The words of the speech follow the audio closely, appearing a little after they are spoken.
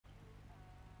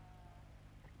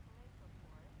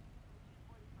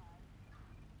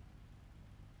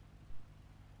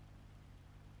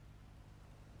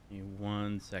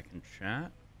1 second,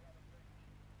 chat.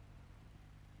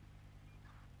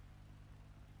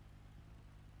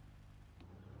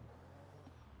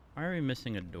 Why are we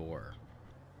missing a door?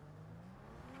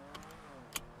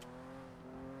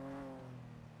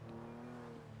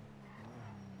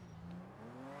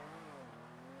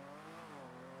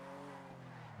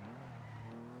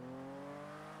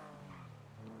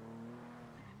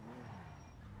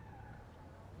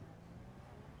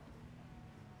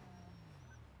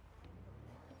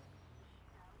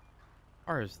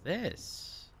 Or is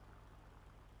this?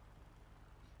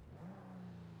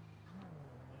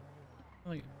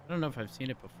 Like, I don't know if I've seen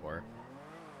it before.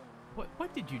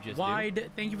 What did you just Wide, do?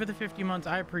 thank you for the 50 months.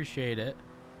 I appreciate it.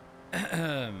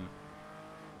 Oh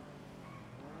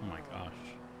my gosh.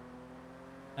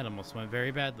 That almost went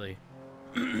very badly.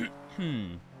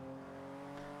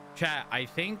 Chat, I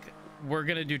think we're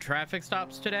gonna do traffic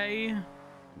stops today. I'm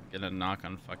gonna knock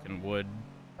on fucking wood.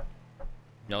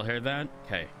 Y'all hear that?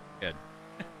 Okay, good.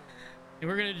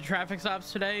 We're gonna do traffic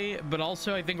stops today, but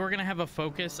also I think we're gonna have a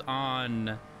focus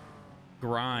on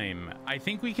grime. I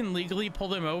think we can legally pull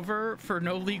them over for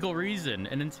no legal reason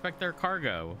and inspect their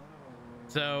cargo.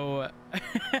 So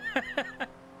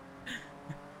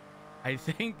I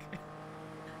think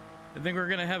we're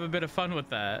gonna have a bit of fun with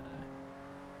that.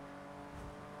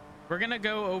 We're gonna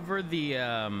go over the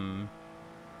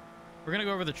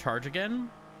charge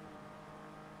again.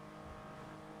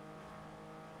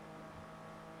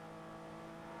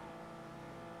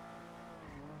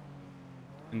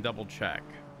 And double check.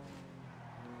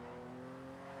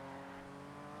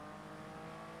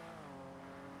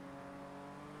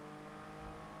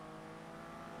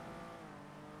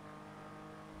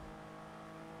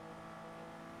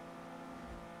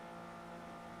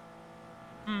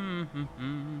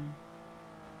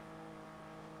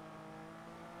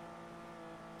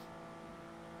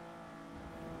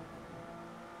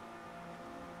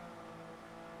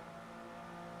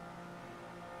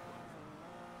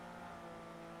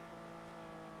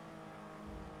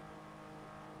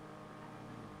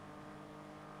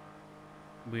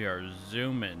 We are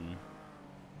zooming.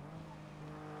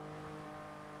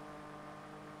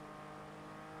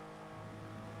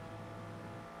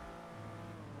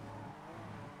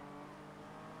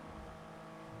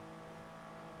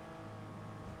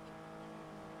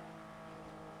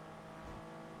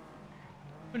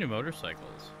 How many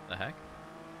motorcycles? The heck?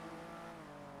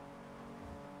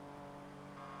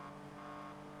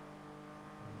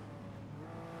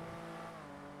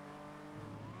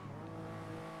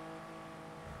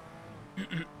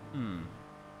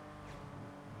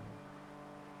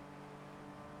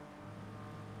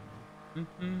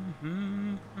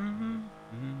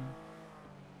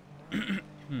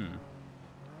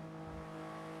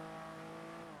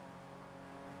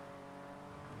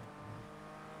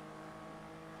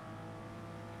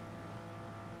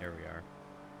 There we are.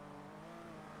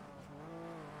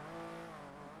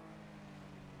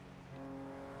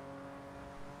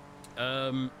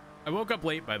 I woke up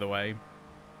late, by the way.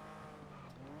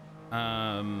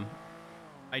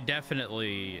 I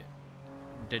definitely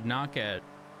did not get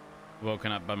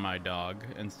woken up by my dog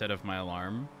instead of my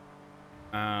alarm.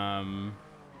 Oh.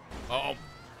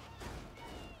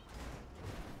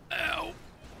 Ow.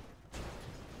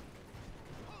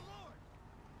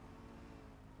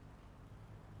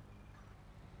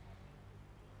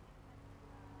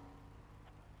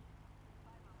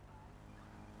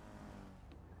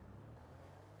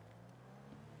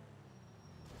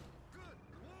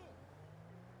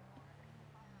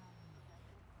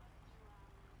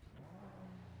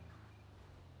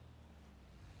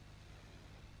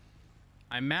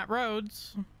 I'm Matt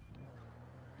Rhodes.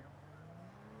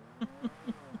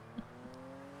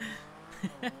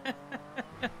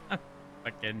 I'm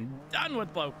fucking done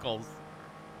with locals.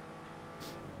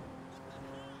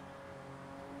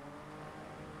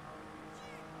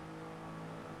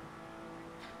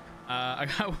 I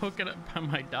got woken up by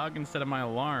my dog instead of my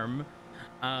alarm.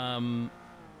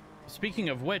 Speaking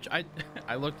of which, I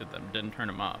looked at them, didn't turn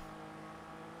them off.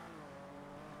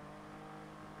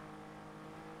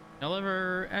 Y'all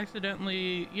ever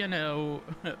accidentally, you know,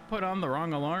 put on the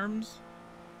wrong alarms?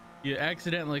 You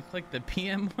accidentally click the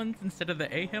PM ones instead of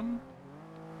the AM?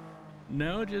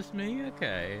 No, just me?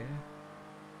 Okay.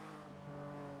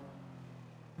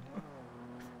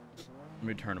 Let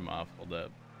me turn them off. Hold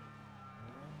up.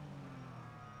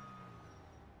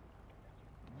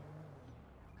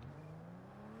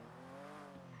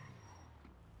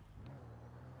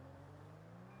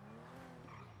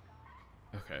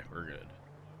 Okay, we're good.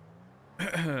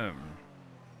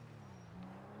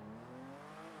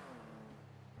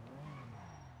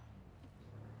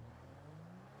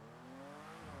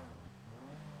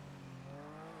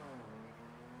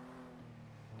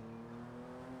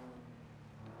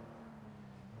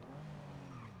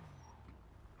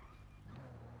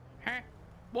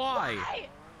 Why?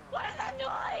 What is that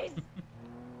noise?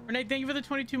 Renee, thank you for the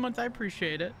 22 months. I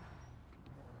appreciate it.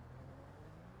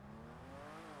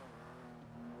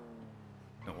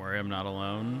 Don't worry, I'm not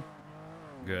alone.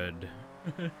 Good.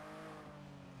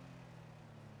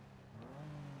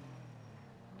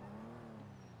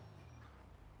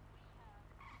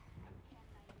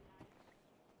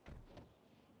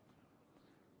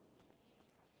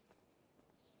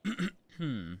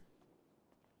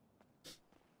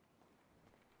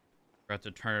 Forgot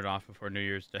to turn it off before New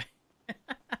Year's Day.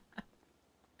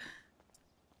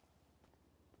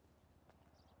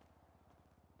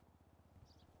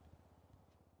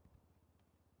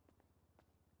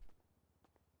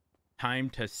 Time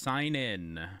to sign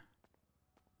in.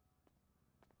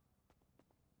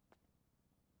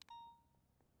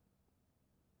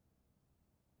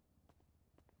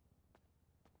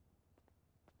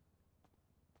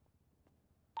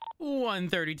 One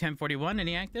 1041.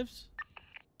 Any actives?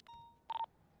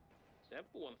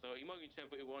 Sample 130, marking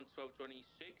 1041,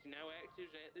 1226, no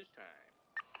actives at this time.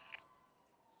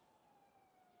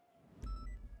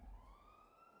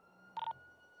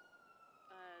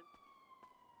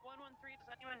 113, does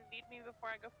anyone need me before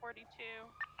I go 42?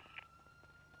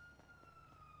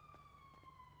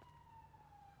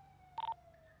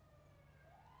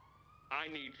 I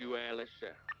need you, Alice.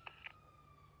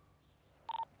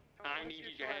 I need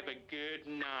you to have a good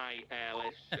night,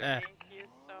 Alice. Thank you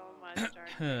so much,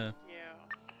 George. Thank you.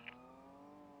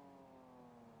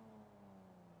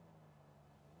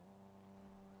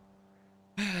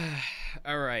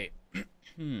 All right.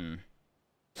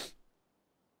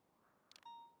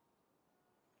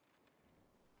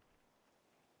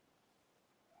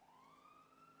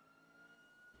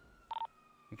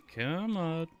 Come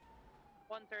on.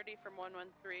 130 from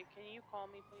 113. Can you call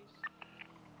me, please?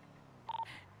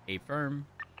 A firm.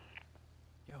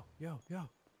 Yo.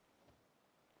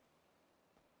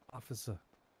 Officer.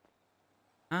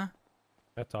 Huh? Can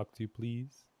I talk to you,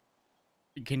 please?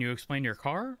 Can you explain your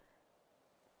car?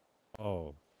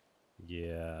 Oh,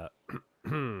 yeah.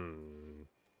 Had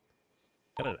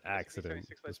an accident.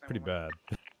 It was pretty bad.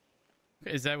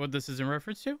 Is that what this is in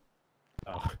reference to?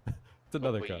 Oh, it's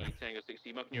another car.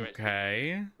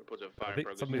 Okay. I think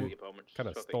somebody kind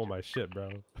of stole my shit, bro.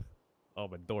 All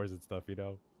my doors and stuff, you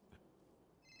know?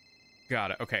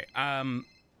 Got it. Okay.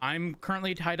 I'm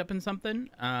currently tied up in something.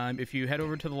 If you head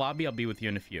over to the lobby, I'll be with you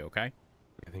in a few, okay?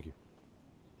 Okay, thank you.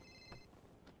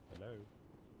 Hello.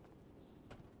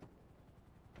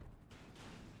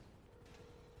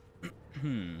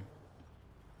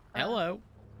 Hello.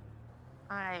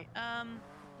 Hi.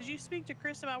 Did you speak to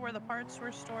Chris about where the parts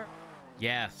were stored?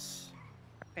 Yes.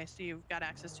 Okay, so you've got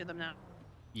access to them now.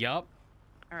 Yup.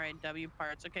 All right, W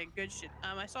parts. Okay, good shit.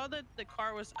 I saw that the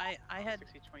car was. I had.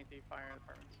 6023 fire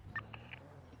departments.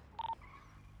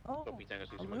 Oh,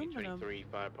 aluminum.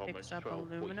 Picks up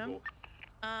aluminum.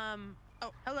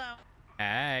 Oh, hello.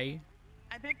 Hey.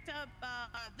 I picked up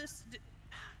this.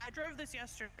 I drove this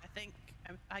yesterday. I think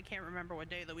I can't remember what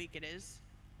day of the week it is.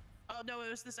 Oh no, it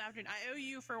was this afternoon. I owe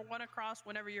you for one across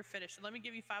whenever you're finished. So let me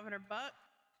give you $500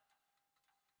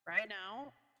 right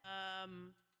now.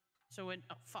 So when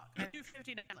oh fuck, I do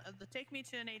 50 down. Take me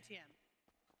to an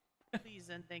ATM, please,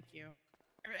 and thank you.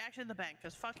 Or actually, the bank,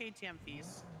 cause fuck ATM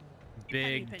fees.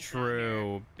 Big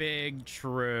true. Big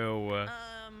true.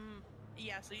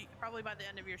 Yeah. So probably by the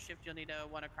end of your shift, you'll need a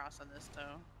one across on this. So.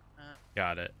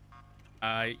 Got it.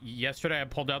 Yesterday I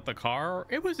pulled out the car.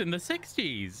 It was in the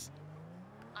 60s.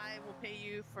 I will pay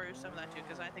you for some of that too,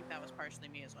 because I think that was partially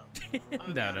me as well.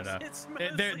 No.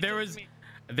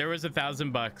 There was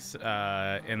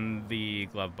 $1,000 in the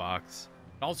glove box.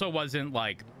 It also wasn't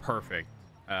like perfect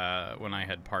when I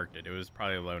had parked it. It was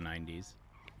probably low 90s.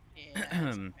 Yeah,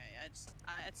 that's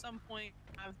okay. At some point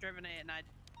I've driven it and I.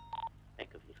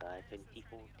 Echo 55,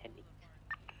 24, 10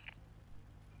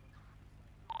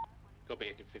 Copy,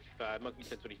 Echo 55, Monkey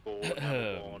 1024,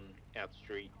 number 1, out the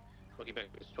street. Monkey back,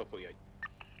 it's 1248.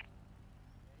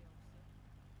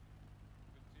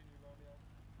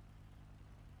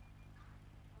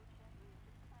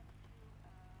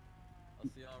 I'll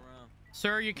see y'all around.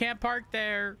 Sir, you can't park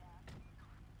there.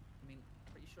 I mean,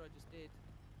 pretty sure I just did.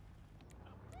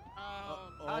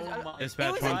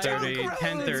 Dispatch 130,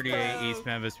 1038 East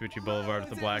Memphis Vespucci Boulevard with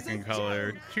the black and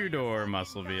color two-door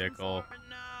muscle vehicle.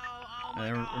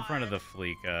 In front of the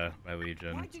Fleeca by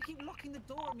Legion. Why do you keep locking the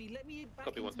door on me? Let me back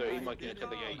Copy into 130, my Monkey car,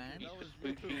 1038, man. East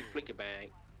Vespucci Flicker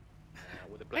Bank.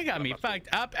 They got me fucked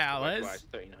up, Alice.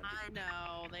 I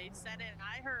know. They said it.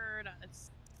 I heard.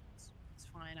 It's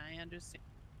fine. I understand.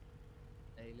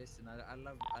 Hey, listen, I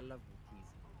love teasing.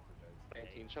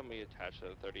 19, show me attached to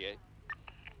the 38.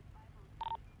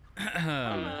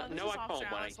 No, this is I Officer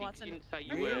can't, Alice mate. Watson. You didn't say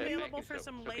you Are you were available Mexico, for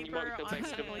some so can you labor mark on yourself some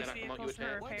Mexico, police then I can mark you vehicles as for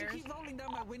well? Why do you repairs? keep rolling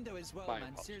down my window as well, Fine,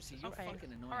 man? Pops. Seriously, you're Okay.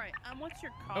 fucking annoying. All right. What's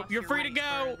your cost? you're free to your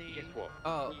go. rates for the Guess what?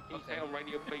 Oh, Can you say okay. on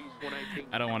radio, please? 118.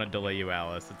 I don't want to delay you,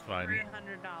 Alice. It's fine.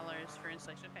 $300 for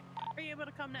installation. Okay. Are you able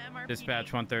to come to MRPD?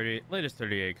 Dispatch 130, latest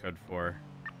 38 code 4.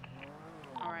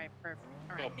 All right, perfect.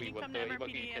 All right, can you come to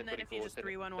MRPD and then if you just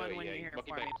 311 when you're here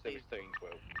for me, please.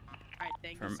 All right,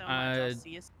 thank you so much. I'll see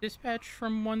you. Dispatch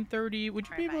from 130. Would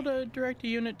you be able to direct a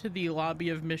unit to the lobby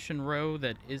of Mission Row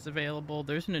that is available?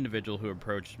 There's an individual who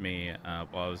approached me while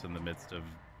I was in the midst of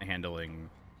handling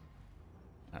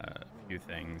a few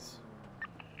things.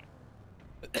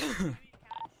 Copy.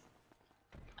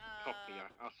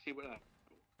 I'll see what.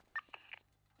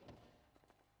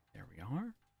 There we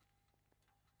are.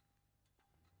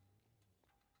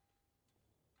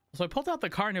 So I pulled out the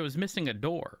car and it was missing a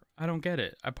door. I don't get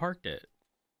it. I parked it.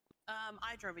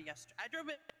 I drove it yesterday. I drove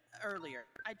it earlier.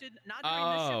 I did not during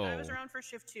the shift. I was around for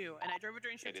shift 2, and I drove it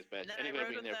during shift. It is bad. Then Anywhere I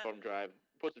rode being with there from drive.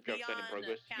 Put the job site in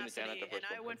progress. Unit down at the and first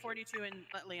I one. went 42 and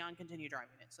let Leon continue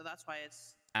driving it. So that's why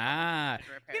it's.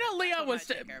 You know, Leon was.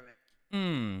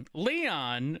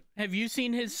 Leon, have you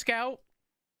seen his Scout?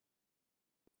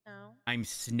 No. I'm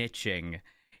snitching.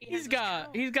 He's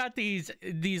got these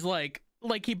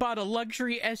like he bought a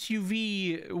luxury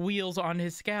SUV wheels on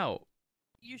his Scout.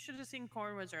 You should have seen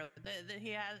Cornwood's earlier. He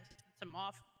has some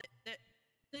off.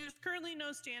 There's currently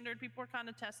no standard. People are kind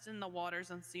of testing the waters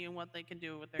and seeing what they can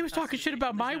do with their. He was talking shit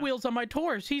about my wheels on my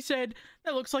Taurus. He said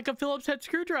that looks like a Phillips head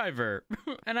screwdriver,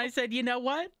 and I said, you know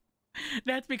what?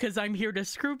 That's because I'm here to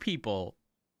screw people.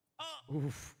 Oh.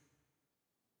 Oof.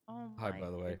 Oh my. Hi, by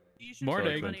the way.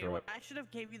 Morning. I should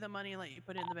have gave you the money and let you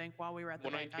put it in the bank while we were at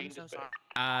the bank. I'm so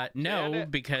sorry. No,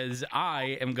 because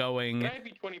I am going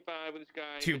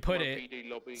to put it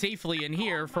safely in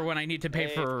here for when I need to pay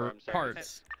for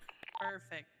parts.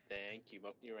 Perfect. Thank you.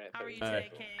 You're right. How are you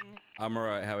today, King? I'm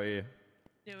alright. How are you?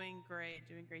 Doing great.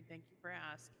 Doing great. Thank you for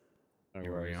asking. No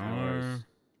Here worries, we no worries. are.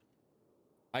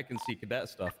 I can see cadet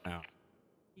stuff now.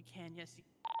 You can, yes.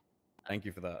 Thank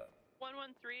you for that.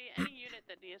 113, any unit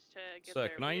that needs to get Sir, their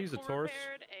can I use a vehicle Taurus?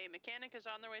 repaired, a mechanic is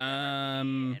on their way to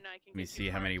MRPD, and I can Let me get see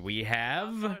you how many parts. we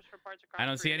have. For parts across I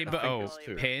don't see any, Korea, but that's oh, all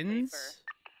you pins,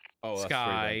 Oh, that's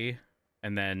Sky,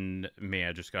 and then me.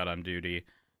 I just got on duty.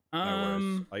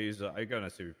 No worries. I go in a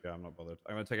CVP. I'm not bothered.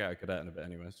 I'm gonna take out a cadet in a bit,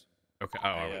 anyways. Okay.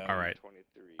 Oh, all right.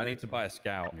 I need to buy a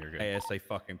scout. You're good. ASAP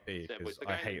because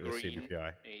I hate the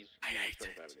CVPI.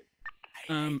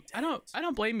 I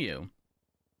don't blame you.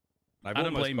 I've I don't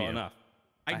almost blame got you. enough.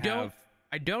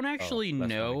 I don't actually that's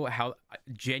know how.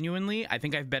 Genuinely, I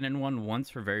think I've been in one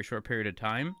once for a very short period of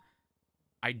time.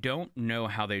 I don't know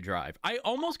how they drive. I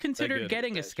almost considered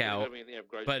getting a Scout,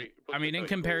 but I mean, in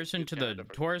comparison to the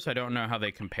Taurus, I don't know how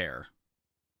they compare.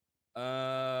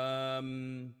 Well,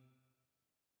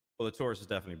 the Taurus is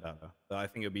definitely better. But I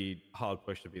think it'd be hard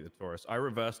push to beat the Taurus. I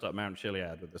reversed up Mount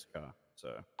Chiliad with this car,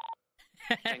 so.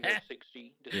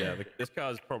 Yeah, this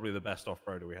car is probably the best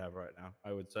off-roader we have right now,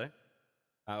 I would say.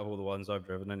 Out of all the ones I've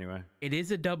driven, anyway. It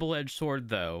is a double-edged sword,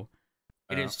 though.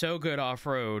 It is so good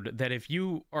off-road that if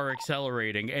you are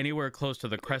accelerating anywhere close to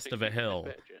the crest of a hill,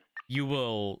 you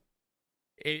will...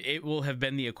 It will have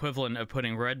been the equivalent of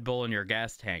putting Red Bull in your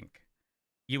gas tank.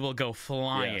 You will go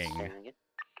flying.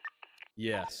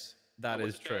 Yes, that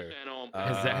is true.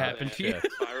 Has that happened to you?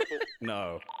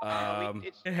 No.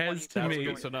 It has to me.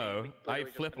 That's good to know. I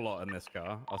flip a lot in this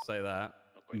car, I'll say that.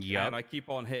 Yep. And I keep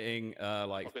on hitting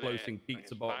like floating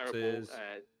pizza boxes,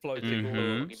 floating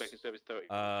hooks,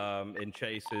 in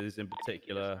chases in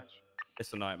particular.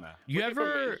 It's a nightmare. You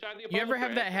ever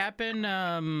have that happen?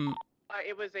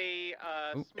 It was a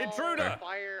small intruder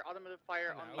fire, automotive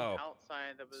fire on the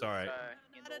outside that was. Sorry.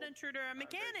 Not an intruder, a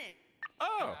mechanic.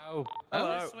 Oh.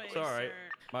 Hello. Sorry.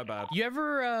 My bad. You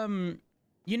ever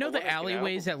you know the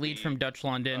alleyways that lead from Dutch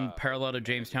London parallel to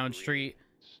Jamestown Street?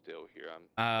 Still here.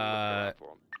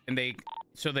 And they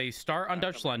start on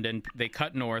Dutch London, they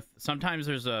cut north. Sometimes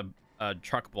there's a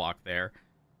truck block there.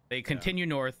 They continue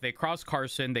north, they cross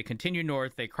Carson, they continue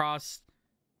north, they cross,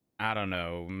 I don't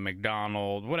know,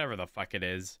 McDonald, whatever the fuck it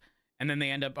is. And then they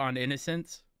end up on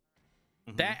Innocence.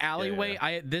 That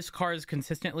alleyway, this car is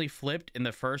consistently flipped in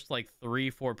the first like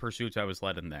 3-4 pursuits I was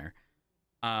led in there.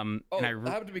 And I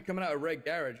happened to be coming out of Red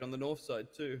Garage on the north side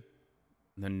too.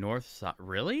 The north side,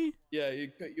 really? Yeah,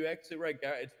 you exit Red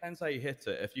Garage. It depends how you hit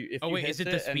it. If you wait, hit is it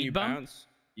the speed bump? Bounce,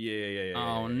 yeah.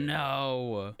 Oh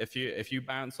no! If you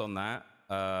bounce on that,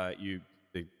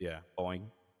 boing.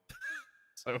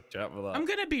 So watch out for that. I'm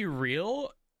gonna be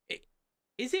real.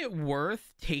 Is it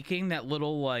worth taking that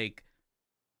little like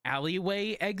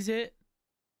alleyway exit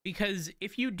Because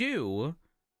if you do,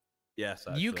 yes,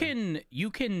 you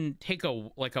can take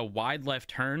a wide left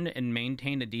turn and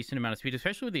maintain a decent amount of speed,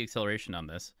 especially with the acceleration on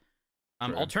this.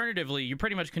 True. Alternatively, you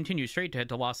pretty much continue straight to head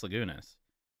to Las Lagunas.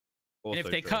 Also and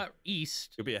if they true. cut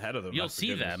east, you'll be ahead of them. You'll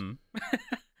see them.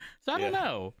 So I don't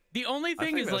know. The only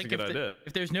thing is, like,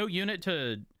 if there's no unit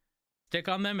to stick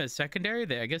on them as secondary,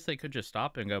 I guess they could just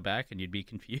stop and go back, and you'd be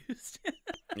confused.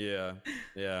 yeah.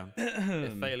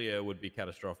 Failure would be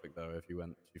catastrophic though if you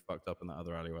fucked up in that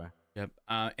other alleyway. Yep.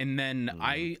 And then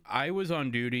I was on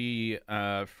duty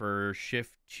for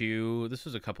shift 2. This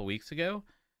was a couple weeks ago.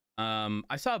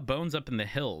 I saw bones up in the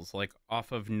hills, like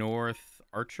off of North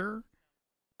Archer.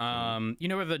 You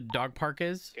know where the dog park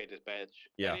is? Okay, dispatch.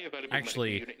 Yeah.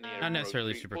 Actually, not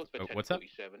necessarily super. What's up? Can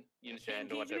you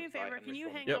do me a favor? Can you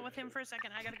hang out with him for a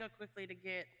second? I gotta go quickly to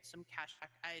get some cash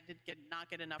back. I did not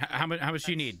get enough. How much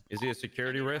do you need? Is he a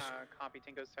security risk? Copy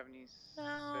Tango 76.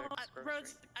 No,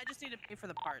 Rhodes, I just need to pay for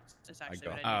the parts. It's actually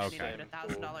what I I need. I need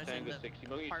 $1,000 in the 60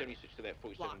 million, 76 to that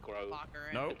 47 Grove.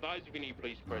 locker. Nope. Advise if you need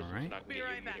police presence, and I can Be get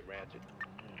right you back. routed.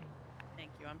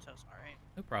 Thank you. I'm so sorry.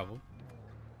 No problem.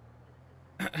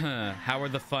 How are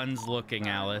the funds looking,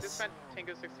 Alice? Dispatch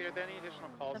Tango 60. Are there any additional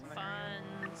calls The in there?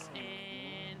 funds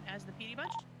in as the PD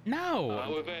bunch?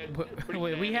 No.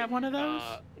 Wait, we have one of those?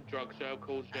 Drug sale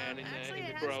calls down in Actually, the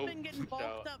it has Grove. been getting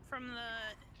bulked up from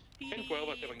the PD. 10 12,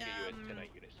 I think I can get you a 10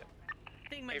 unit set.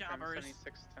 Thingamajobbers.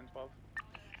 76, 10 12.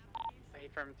 Hey,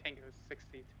 from Tango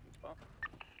 60, 10 12.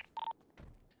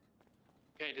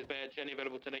 Okay, dispatch, any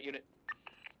available 10 unit?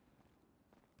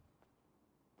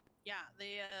 Yeah,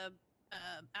 the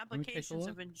applications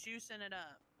have been juicing it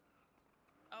up.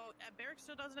 Oh, Barrick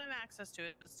still doesn't have access to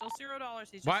it. It's still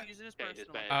 $0. He's just using his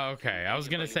personal. Oh, okay. I was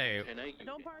gonna say.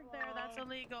 Don't park there. That's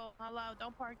illegal. Hello,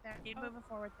 don't park there. Keep moving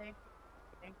forward. Thank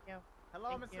you.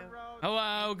 Hello, Mr. Rhodes.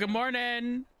 Hello. Good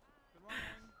morning. Good morning.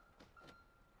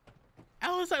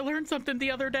 Alice, I learned something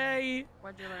the other day.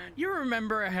 What'd you learn? You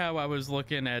remember how I was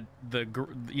looking at the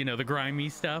grimy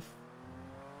stuff?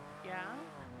 Yeah.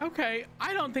 Okay,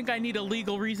 I don't think I need a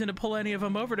legal reason to pull any of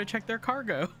them over to check their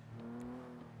cargo.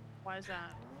 Why is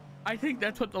that? I think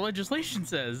that's what the legislation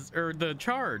says, or the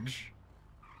charge.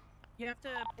 You have to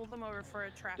pull them over for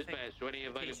a traffic case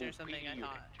or something, I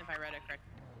thought, if I read it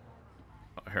correctly.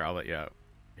 Oh, here, I'll let you out.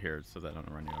 Here, so that I don't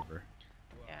run you over.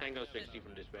 Yeah. Tango 60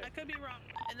 from dispatch. I could be wrong.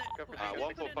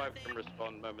 145 can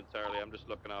respond momentarily. I'm just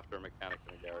looking after a mechanic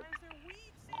in the garage.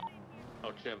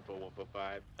 Oh, 10 for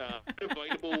 145.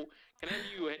 Available. Can I have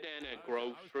you head down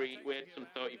Grove Street? We had some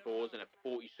 34s and a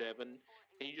 47.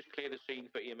 Can you just clear the scene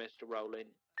for EMS to roll in?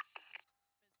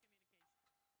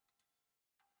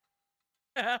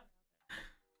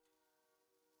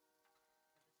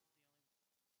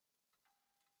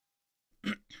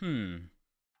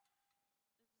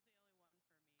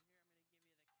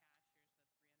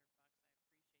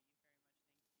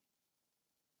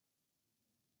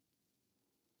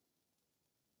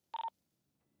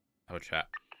 Oh, chat.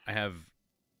 I have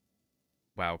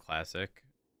WoW Classic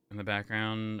in the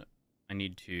background. I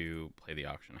need to play the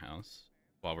auction house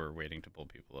while we're waiting to pull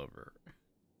people over.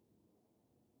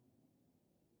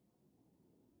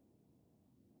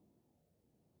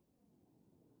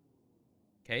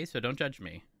 Okay, so don't judge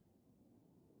me.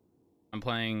 I'm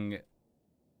playing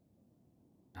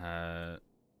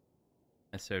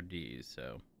SODs,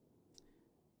 so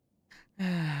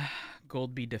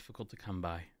gold be difficult to come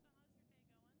by.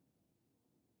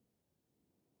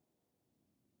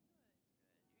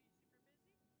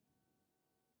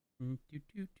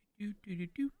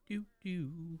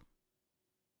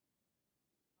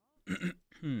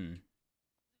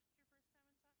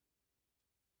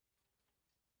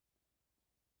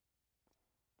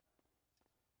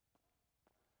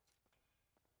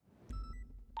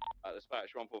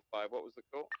 Dispatch 145, what was the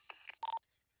call?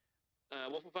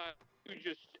 145, you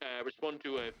just respond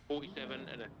to a 47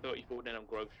 and a 34 down on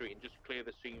Grove Street and just clear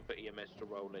the scene for EMS to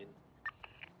roll in.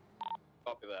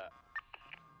 Copy that.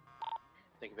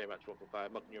 Thank you very much,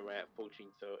 145. Marking your at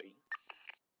 1430.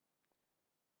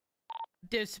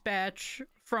 Dispatch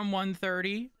from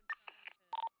 130.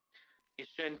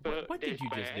 What did you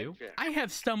just do? I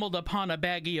have stumbled upon a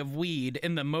baggie of weed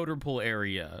in the motor pool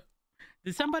area.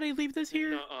 Did somebody leave this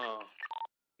here?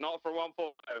 Not for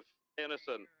 145.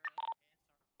 Innocent.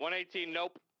 118,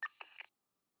 nope.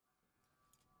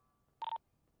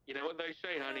 You know what they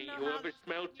say, honey? Whoever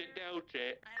smelt it, dealt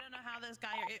it. I don't know how this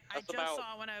guy... I just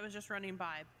saw when I was just running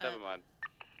by. Never mind.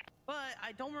 But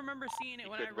I don't remember seeing it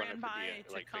when I ran by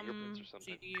to come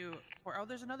to you. Oh,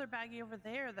 there's another baggie over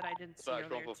there that I didn't see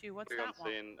earlier, too. What's that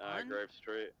one? Grove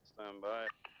Street. Stand by.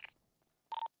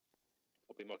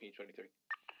 I'll be marking you 23.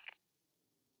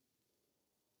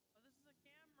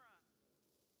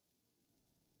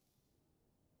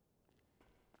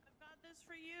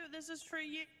 this is for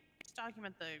you. Just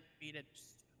document the beat it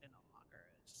in a locker.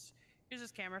 Here's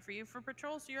this camera for you for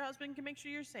patrol, so your husband can make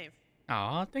sure you're safe.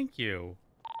 Aw, thank you.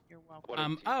 You're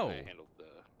welcome.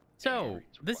 So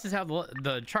this is how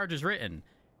the charge is written.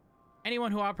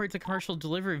 Anyone who operates a commercial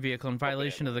delivery vehicle in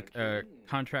violation of the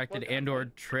contracted and/or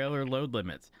trailer load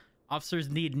limits. Officers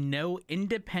need no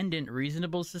independent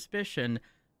reasonable suspicion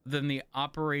than the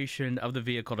operation of the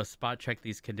vehicle to spot check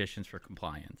these conditions for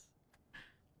compliance.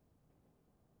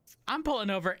 I'm pulling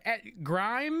over at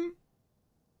Grime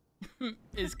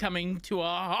is coming to a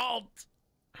halt,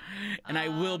 and I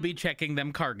will be checking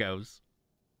them cargos.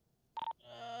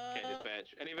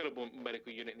 Dispatch. Any available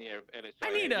medical unit in the air?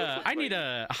 I need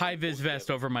a high vis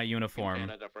vest over my uniform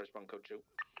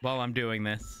while I'm doing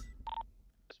this.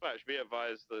 Dispatch, be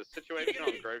advised, the situation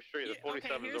on Grove Street, the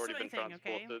 47 has already been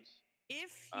transported. Okay?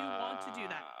 If you want to do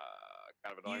that,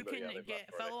 kind of annoying, you can get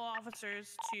fellow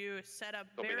officers to set up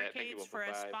barricades for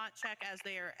a spot check as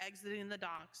they are exiting the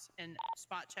docks and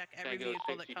spot check every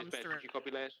vehicle that comes through. Did you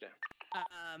copy last?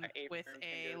 With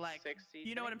a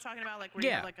you know what I'm talking about, like where yeah.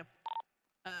 you have like a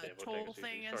toll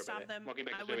thing and stop them.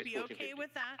 I would be okay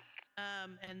with that.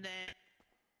 And then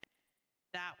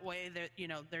that way that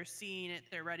they're seeing it,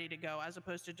 they're ready to go, as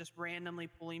opposed to just randomly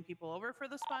pulling people over for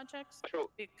the spot checks.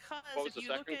 Because if you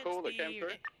look at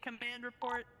the command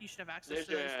report, you should have access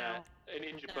to those now.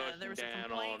 There was a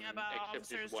complaint about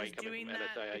officers just doing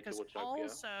that because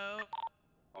also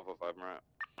 145 Mar.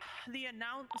 the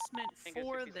announcement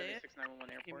for this.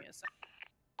 Give me a second.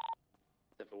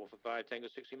 745 Tango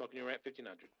 60 Mock New at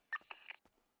 1500.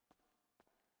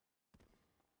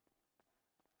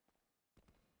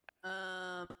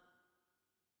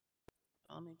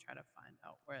 Let me try to find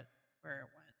out where it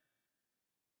went.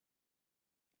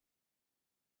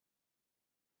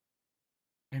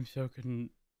 I'm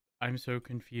so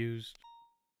confused.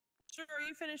 Sir, are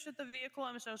you finished with the vehicle?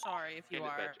 I'm so sorry if you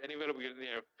are. Any available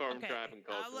firm driving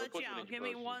calls. I'll let you out. Give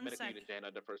me 1 second.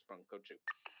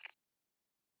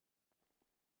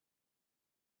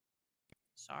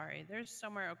 Sorry, there's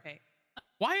somewhere. Okay.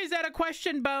 Why is that a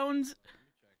question, Bones?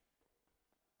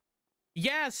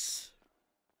 Yes.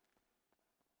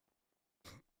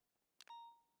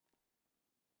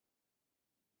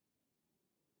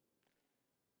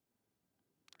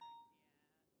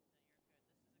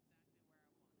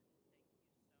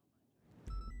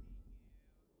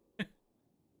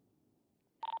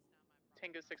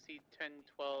 Tango 60, 10,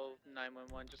 12,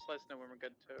 911. Just let us know when we're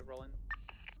good to roll in.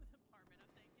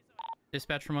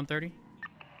 Dispatch from 130.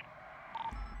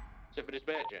 So for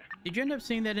dispatch, Did you end up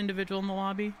seeing that individual in the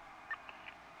lobby?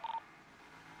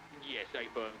 Yes,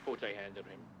 Forte handled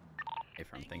him. Hey,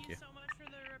 thank you. So much for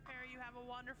the repair. You have a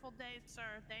wonderful day,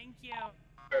 sir. Thank you.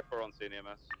 For on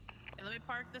CNMS. Okay, let me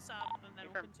park this up, and then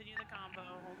we'll continue the combo.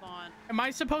 Hold on. Am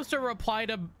I supposed to reply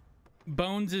to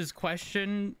Bones's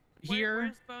question here?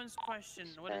 Where's Bones' question?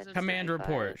 What is it? Command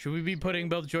report. Should we be putting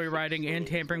both joyriding and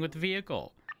tampering with the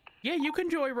vehicle? Yeah, you can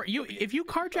if you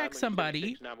carjack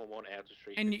somebody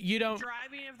and you don't. The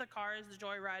driving of the car is the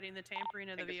joyriding. The tampering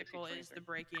of the vehicle is the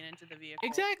breaking into the vehicle.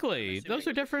 Exactly. Those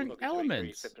are different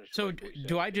elements. So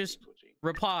do I just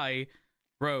reply,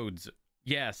 roads?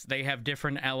 Yes, they have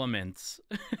different elements.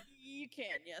 You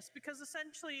can, yes, because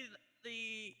essentially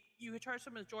you would charge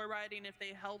someone as joyriding if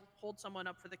they hold someone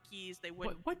up for the keys. They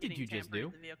wouldn't. What did you just do?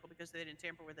 The vehicle because they didn't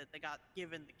tamper with it. They got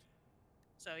given the key.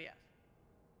 So yeah.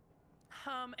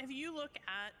 If you look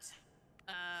at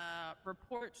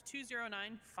report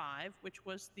 2095, which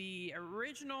was the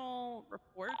original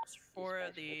report for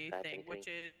the thing, which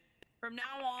is from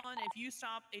now on, if you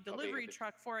stop a delivery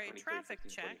truck for a traffic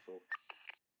check.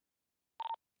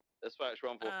 Dispatch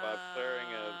 145,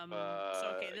 clearing of. So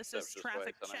okay, this is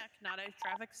traffic check, not a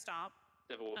traffic stop.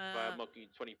 745 Monkey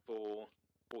 24.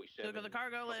 Look at the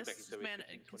cargo list. It's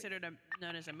considered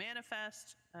known as a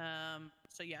manifest.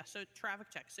 So yeah, so traffic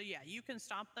check. So yeah, you can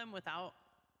stop them without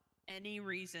any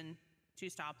reason to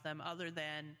stop them other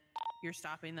than you're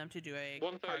stopping them to do a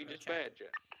cargo check.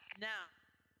 Now,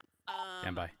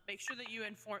 stand by. Make sure that you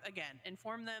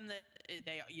inform them that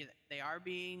they are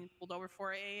being pulled over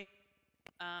for a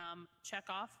check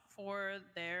off for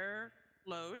their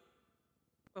load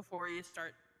before you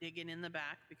start digging in the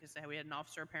back, because we had an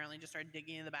officer apparently just started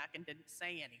digging in the back and didn't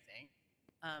say anything.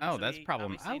 Oh, that's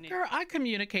problem. Girl, I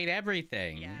communicate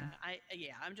everything.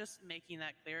 Yeah, I'm just making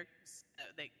that clear.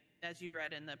 As you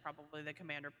read in probably the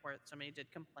command report, somebody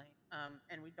did complain,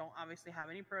 and we don't obviously have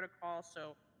any protocol,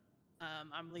 so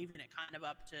I'm leaving it kind of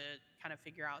up to kind of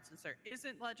figure out, since there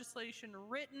isn't legislation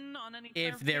written on any.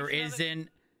 If there isn't,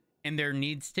 and there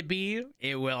needs to be,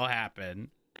 it will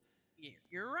happen.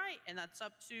 You're right, and that's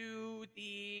up to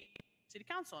the city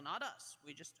council, not us.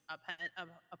 We just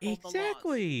uphold the laws.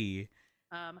 Exactly.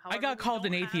 I However, got we called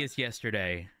an don't atheist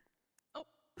yesterday. Oh,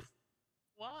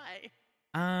 why?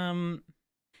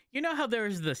 You know how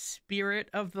there's the spirit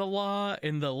of the law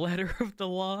and the letter of the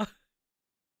law?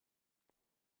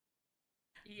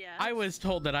 Yes. I was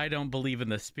told that I don't believe in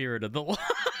the spirit of the law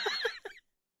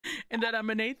and that I'm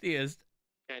an atheist.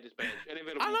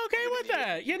 I'm okay with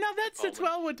that. You know, that sits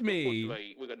well with me.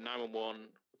 We got 911,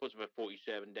 reports of a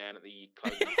 47 down at the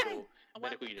clothing store. Well,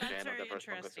 that's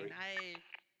very interesting.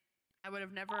 I would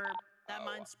have never. That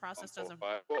mind's process doesn't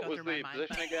What go was through my the mind.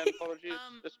 position again? Apologies,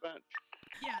 dispatch.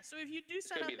 Yeah, so if you do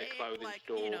set up a, like,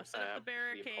 you know, set up the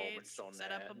barricades,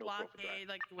 set up a blockade,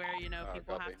 like where, you know,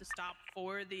 people have to stop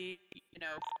for the, you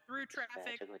know, through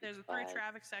traffic. There's a through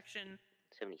traffic section.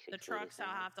 The trucks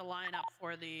have to line up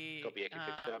for the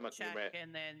check,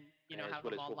 and then, you know, have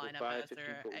them all line up as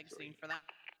they're exiting for that.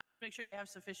 Make sure you have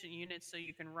sufficient units so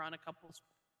you can run a couple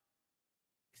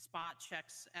spot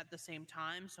checks at the same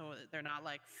time, so they're not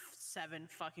like 7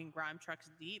 fucking grime trucks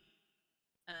deep.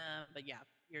 But yeah,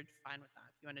 you're fine with that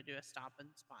if you want to do a stop and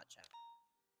spot check.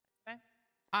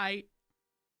 Okay.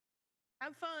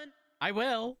 Have fun. I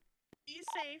will. Be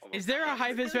safe. Is there a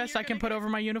high-vis vest I can put over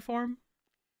my uniform?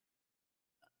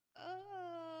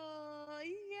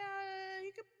 Yeah,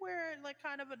 you could wear like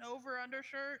kind of an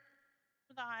over-undershirt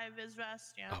with a high-vis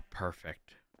vest. Yeah. Oh,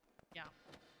 perfect. Yeah.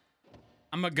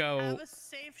 I'm gonna go. Have a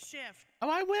safe shift. Oh,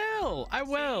 I will. I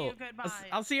will. See you, goodbye.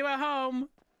 I'll see you at home.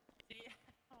 See you at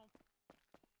home.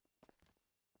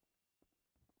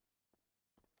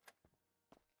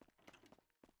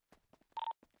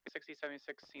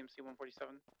 6076 CMC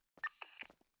 147.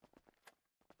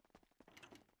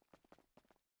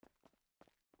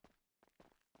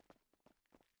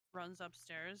 Runs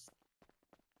upstairs.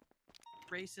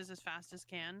 Races as fast as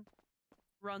can.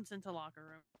 Runs into locker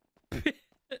room.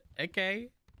 Okay.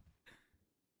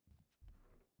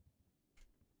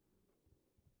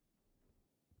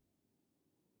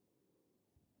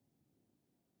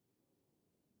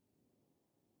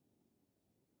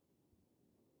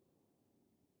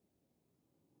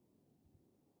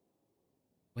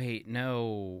 Wait,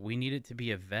 no. We need it to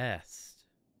be a vest.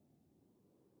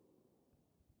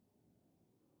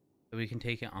 So we can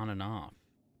take it on and off.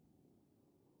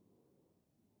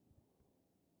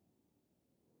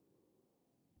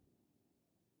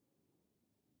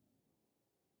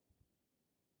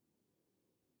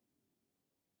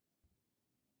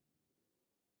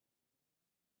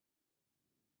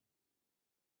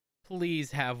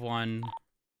 Please have one.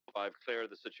 I've cleared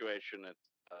the situation at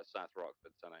South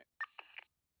Rockford tonight.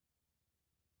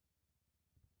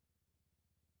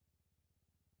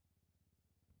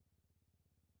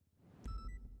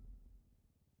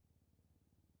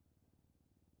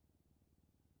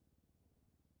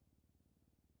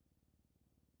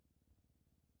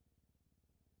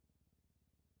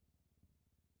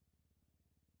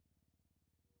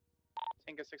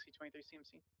 Tango 6023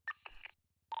 CMC.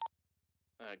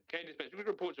 Okay, dispatch. We've got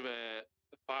reports of a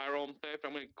firearm theft.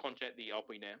 I'm going to contact the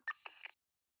OPI now.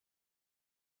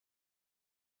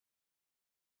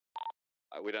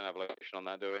 We don't have a location on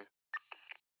that, do we?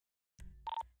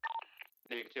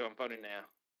 Negative, I'm phoning now.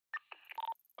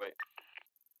 Wait.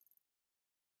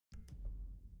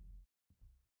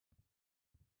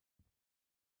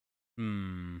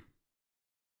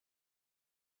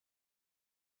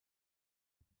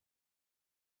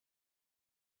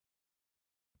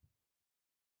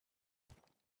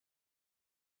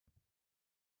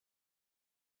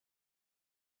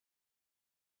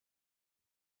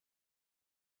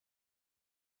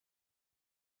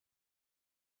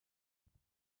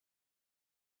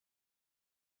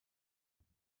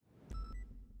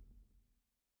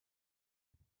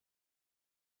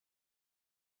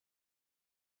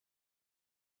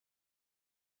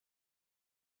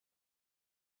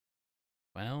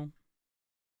 Well.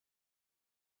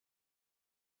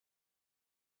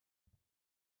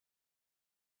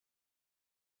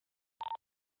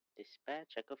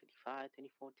 Dispatch, Echo 55,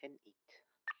 24, 10, 8.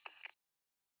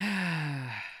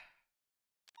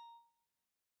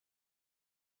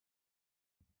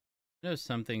 You know,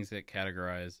 some things get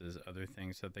categorized as other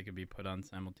things so that they could be put on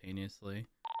simultaneously.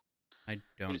 I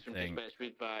don't think. Dispatch, we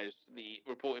advised the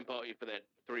reporting party for that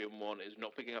 3-1 is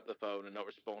not picking up the phone and not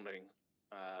responding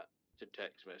to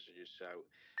text messages. So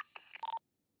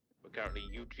we're currently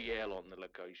UGL on the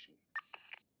location.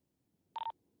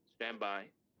 Stand by.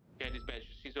 Okay, dispatch.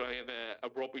 Seems like I have a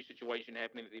robbery situation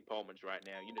happening at the apartments right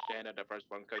now. You understand that? First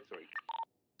one, code 3.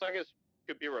 So I guess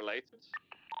could be related.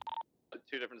 2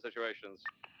 different situations.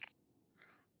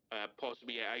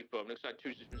 Possibly a firm. Looks like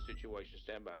 2 different situations.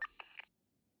 Stand by.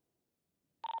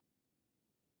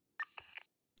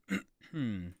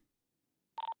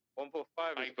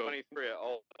 145 is 23 at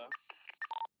Alta.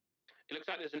 It looks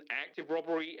like there's an active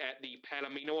robbery at the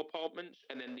Palomino apartments,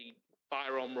 and then the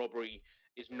firearm robbery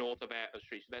is north of Atlas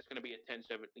Street. So that's going to be a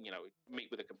 10-7, meet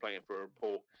with a complainant for a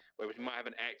report. Whereas we might have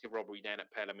an active robbery down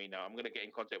at Palomino. I'm going to get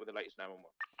in contact with the latest 911.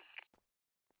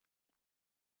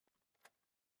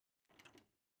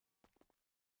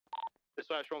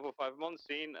 Dispatch 145, I'm on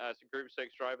scene. It's a Group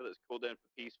 6 driver that's called in for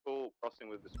peaceful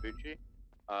crossing with Vespucci.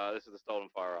 This is the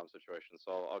stolen firearm situation,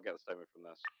 so I'll get the statement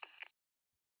from this.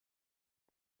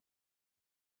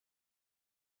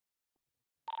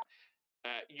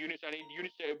 Units, I need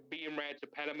units to be en route to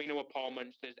Palomino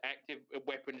Apartments. There's active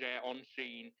weapons out on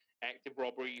scene. Active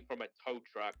robbery from a tow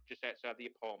truck just outside the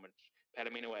apartments,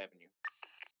 Palomino Avenue.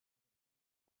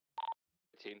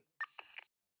 18.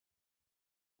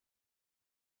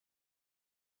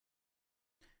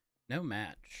 No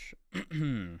match. I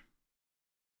think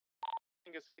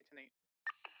it's 8.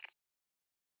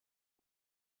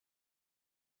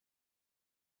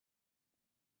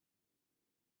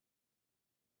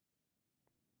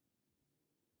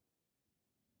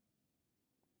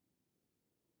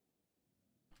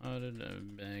 How did a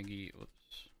baggie?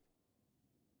 Whoops.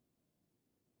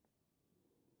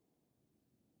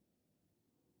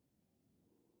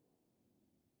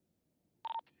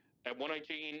 At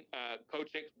 118, Code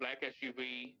 6, black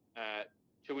SUV,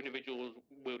 2 individuals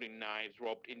wielding knives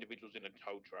robbed individuals in a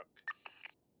tow truck.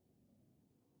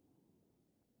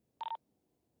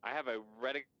 I have a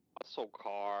red muscle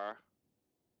car.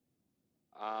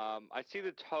 I see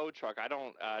the tow truck. I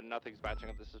don't, nothing's matching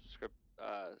up. This is script.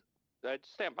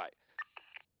 Stand by.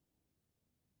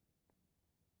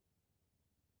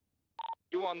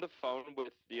 You on the phone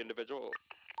with the individual?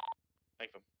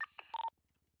 Nathan.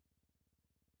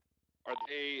 Are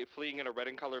they fleeing in a red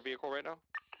and color vehicle right now?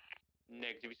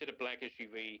 Negative. He said a black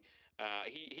SUV.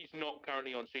 He's not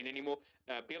currently on scene anymore.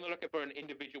 Be on the lookout for an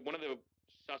individual. One of the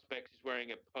suspects is wearing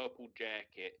a purple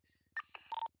jacket.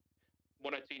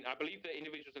 118. I believe the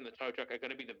individuals in the tow truck are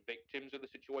going to be the victims of the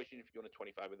situation. If you want a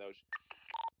 25 with those.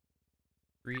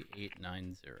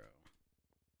 3890.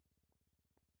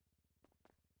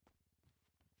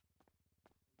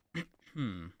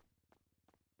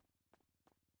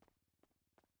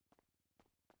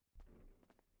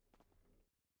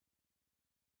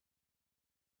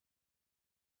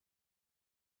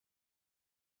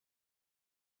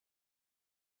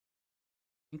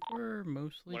 I think we're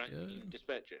mostly good.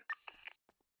 Dispatcher.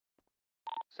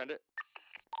 Send it.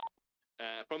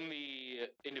 From the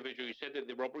individual, he said that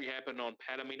the robbery happened on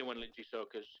Palomino and Lindsay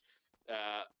Circus.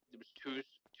 There was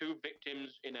two victims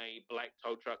in a black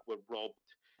tow truck were robbed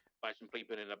by some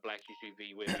people in a black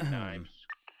SUV with knives.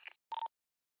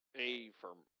 A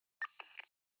firm.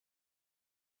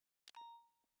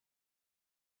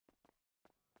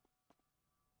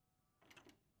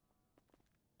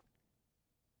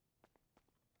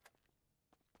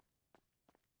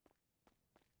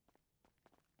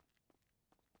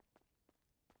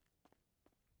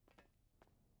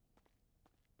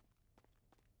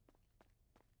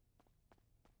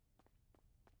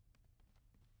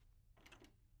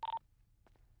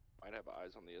 Might have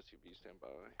eyes on the SUV. Stand by.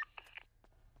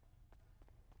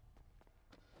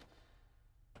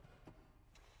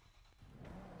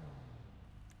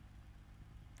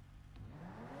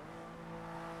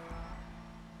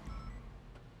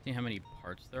 See how many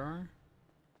parts there are?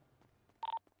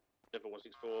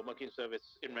 7164, monkey in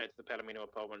service, in route to the Palomino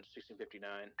apartment,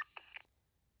 1659.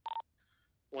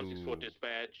 164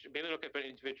 dispatch. Be on the lookout for an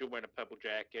individual wearing a purple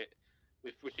jacket.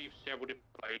 We've received several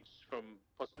different plates from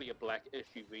possibly a black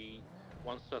SUV.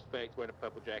 One suspect wearing a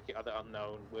purple jacket, other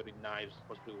unknown, wielding knives,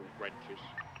 possibly with wrenches.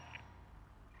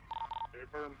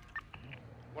 Confirm.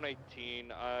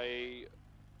 118. I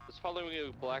was following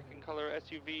a black in color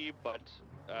SUV, but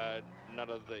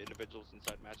none of the individuals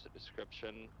inside matched the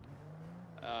description.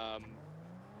 I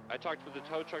talked with the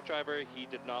tow truck driver. He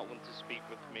did not want to speak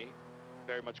with me,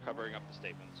 very much covering up the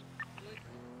statements.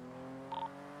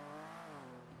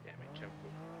 Damn it, Jumbo.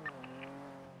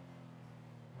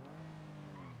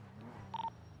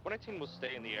 118 will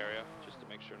stay in the area just to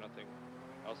make sure nothing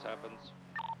else happens.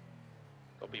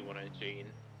 Copy 118.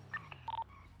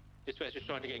 Dispatch is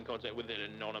trying to get in contact with an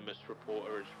anonymous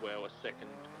reporter as well, a second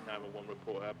 911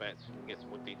 reporter. I bet we can get some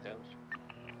more details.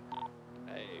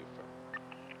 Hey,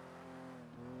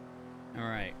 All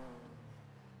right.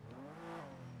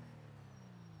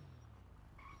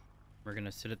 We're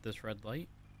gonna sit at this red light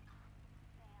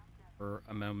for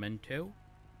a momento.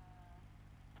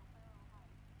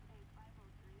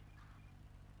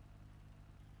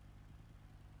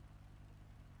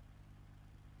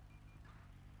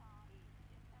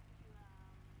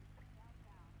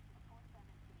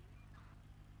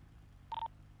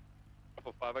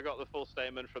 10-4-5. I got the full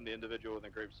statement from the individual in the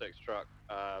Group 6 truck.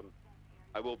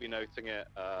 I will be noting it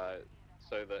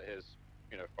so that his,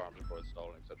 firearm report is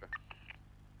stolen, etc.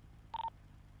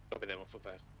 Copy that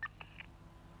 145.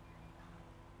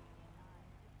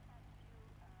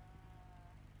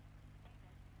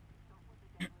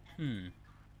 Hmm.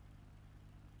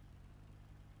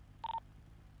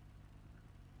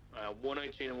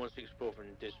 118 and 164 from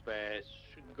dispatch.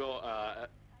 Got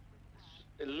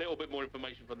a little bit more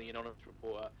information from the anonymous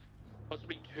reporter.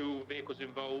 Possibly 2 vehicles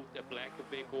involved, a black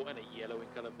vehicle and a yellow in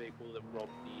color vehicle that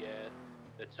robbed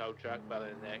the tow truck, but other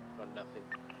than that, got nothing.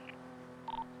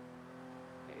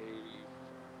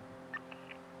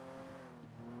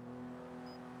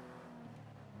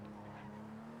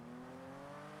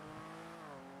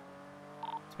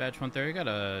 Dispatch 130, got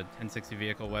a 1060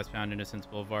 vehicle westbound Innocence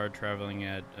Boulevard traveling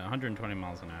at 120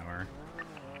 miles an hour.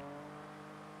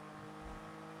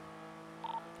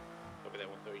 Over there,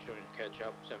 130, showing catch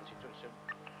up, 1727.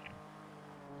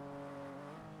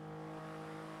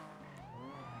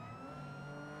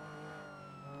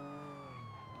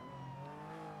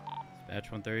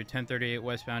 Dispatch 130, 1038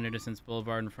 westbound Innocence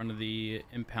Boulevard in front of the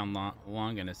impound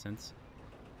Long Innocence.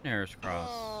 Narrows Cross.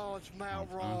 Oh, it's Mount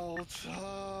Roads.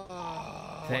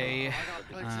 Oh, They, I got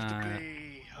places to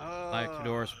be. Black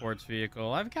Fedora sports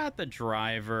vehicle. I've got the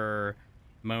driver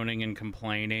moaning and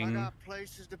complaining I got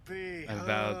places to be.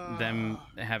 about them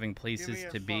having places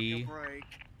to be.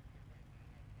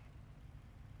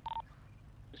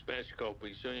 Dispatch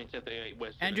copy, showing 1038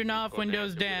 west. Engine off,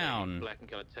 windows down. Black and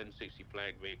color 1060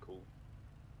 flag vehicle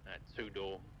at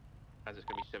 2-door. As it's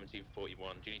going to be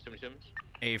 1741. Do you need 77s?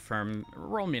 A firm.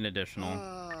 Roll me an additional.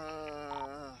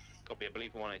 Copy, I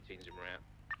believe 118's in route.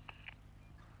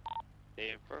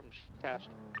 A firm task.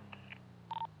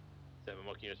 7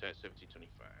 marking us at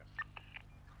 1725.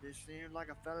 This seems like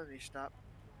a felony stop.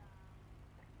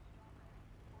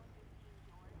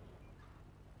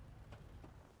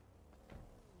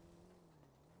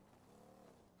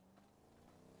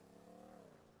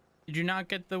 Did you not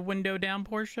get the window down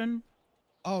portion?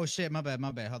 Oh shit, my bad,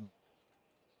 Hold on.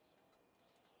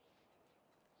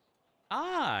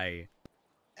 Hi.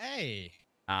 Hey.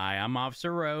 Hi, I'm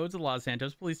Officer Rhodes, of Los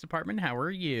Santos Police Department. How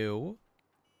are you?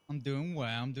 I'm doing well.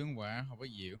 How about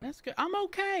you? That's good. I'm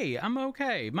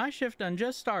okay. My shift done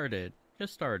just started.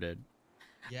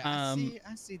 Yeah,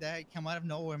 I see that. It come out of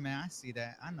nowhere, man. I see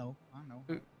that. I know.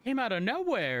 Came out of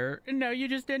nowhere. No, you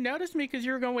just didn't notice me because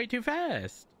you were going way too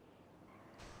fast.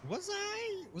 Was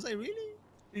I really?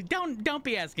 Don't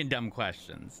be asking dumb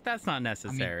questions. That's not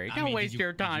necessary. Don't waste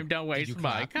your time. Don't waste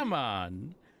mine. Come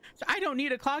on. So I don't need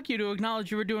to clock you to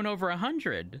acknowledge you were doing over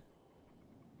 100.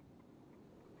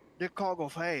 This car go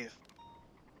fast.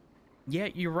 Yeah,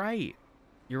 you're right.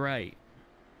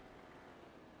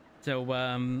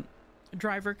 So,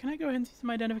 driver, can I go ahead and see some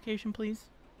identification, please?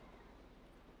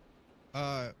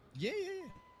 Yeah. Here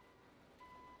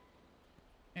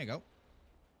you go.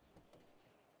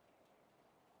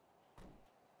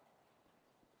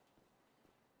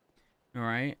 All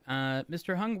right.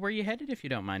 Mr. Hung, where you headed, if you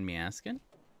don't mind me asking?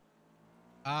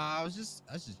 I was just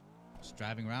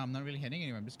driving around. I'm not really heading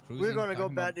anywhere. I'm just cruising. We're gonna go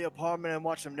back to the apartment and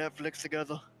watch some Netflix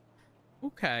together.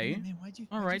 Okay. Man, why'd you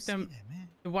then.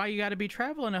 Why you got to be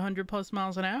traveling 100+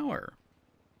 miles an hour?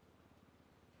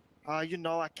 You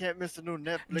know I can't miss the new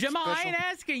Netflix Jamal, special. I ain't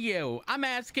asking you. I'm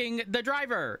asking the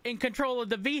driver in control of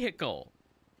the vehicle.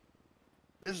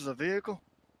 This is a vehicle?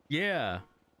 Yeah.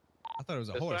 I thought it was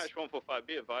a horse. Dispatch 145,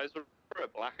 be advised, we're a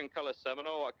black and color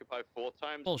Seminole occupied 4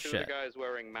 times. Bullshit. 2 of the guys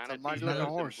wearing manatee might shirts look like a in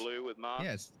horse. blue with Mar.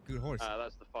 Yeah, it's a good horse.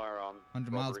 That's the firearm.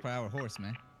 100 miles per hour horse,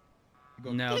 man.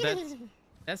 No,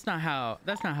 that's not how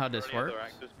this works.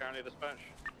 Currently dispatch.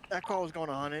 That car was going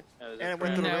 100. And it No,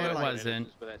 went through the red it light. wasn't.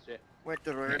 Went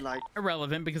through the red light.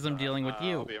 Irrelevant because I'm dealing with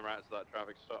you. I'll be en route to that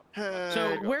traffic stop.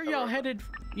 So where y'all headed,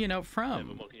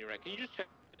 from? Can you just check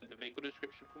the vehicle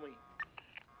description for me?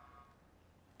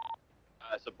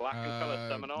 It's a black and color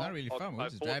Seminole. Not really fun. We were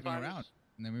just driving around.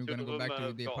 And then we were going to go back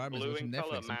to the apartments with some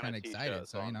Netflix. I'm kind of excited,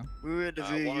 so, We were at the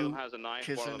one of VU them has a knife, one of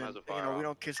kissing them has and, a firearm. we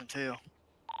don't kiss and tell.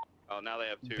 Oh, now they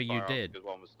have 2 But you firearms did. because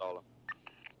one was stolen.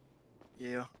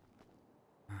 Yeah.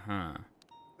 Uh-huh.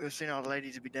 We were seeing all the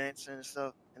ladies be dancing and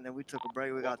stuff, and then we took a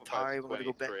break. We got tired. We're going to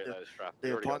go back 23 of to those traffic. the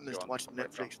We already got apartments to 2 watch on some the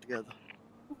breakdown. Netflix together.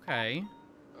 Okay.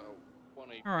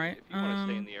 180. All right. If you want to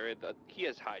stay in the area, he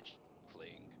has high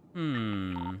fleeing.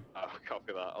 Oh,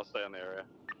 Copy that. I'll stay in the area.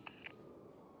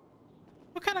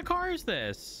 What kind of car is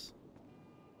this?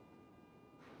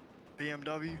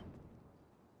 BMW.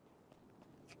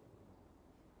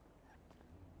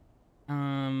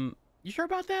 You sure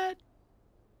about that?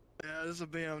 Yeah, this is a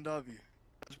BMW.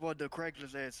 That's what the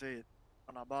Craigslist ad said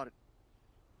when I bought it.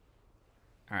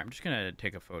 All right, I'm just gonna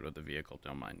take a photo of the vehicle.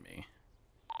 Don't mind me.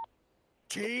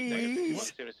 Jeez.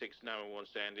 76 911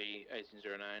 Sandy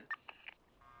 1809.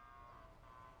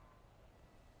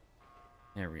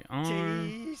 There we are.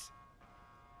 Jeez.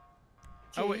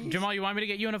 Oh wait, Jamal, you want me to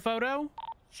get you in a photo?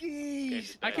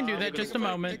 Jeez. I can do that. Just a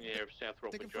moment. Near South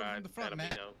Take a Rockford photo Drive, from the front,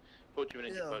 man. Palomino. 40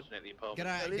 minutes in person at the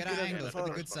apartment. Get our angles for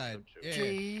the good side. Yeah.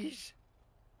 Jeez.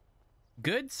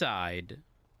 Good side.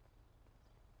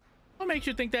 What makes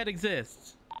you think that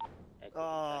exists?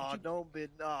 Oh, don't be.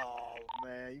 Oh,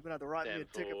 man. You're going to have to write me a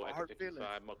ticket for hurt feelings.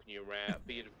 Mocking you around.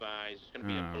 Be advised, it's going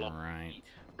to be a block. Right.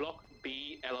 Block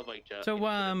B elevator.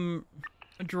 So,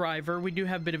 driver, we do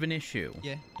have a bit of an issue.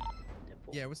 Yeah.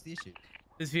 Yeah, what's the issue?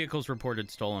 This vehicle's reported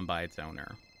stolen by its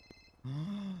owner.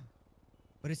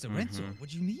 But it's a rental. What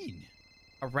do you mean?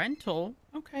 A rental?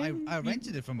 Okay. I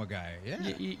rented it from a guy. Yeah.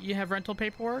 You have rental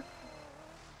paperwork?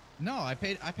 No, I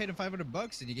paid him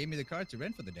 $500 and he gave me the car to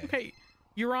rent for the day. Okay,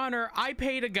 Your Honor, I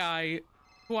paid a guy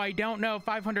who I don't know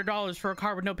 $500 for a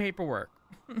car with no paperwork.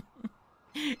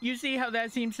 You see how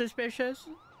that seems suspicious?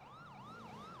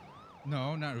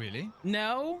 No, not really.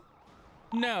 No?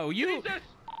 No, you...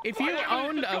 If you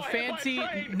owned a fancy,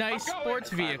 nice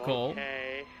sports vehicle...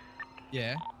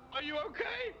 Yeah. Are you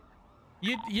okay?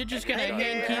 You're just gonna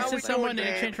hand keys to someone in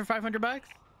exchange for $500?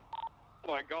 Oh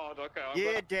my God. Okay.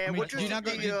 Yeah, Dad. What do you not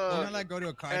go? You not like go to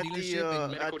a car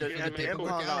dealership and get the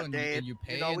paperwork out and you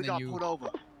pay and then you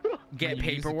get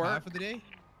paperwork for the day?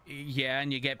 Yeah,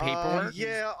 and you get paperwork.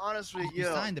 Yeah, honestly, You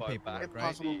signed the paperwork,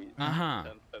 right?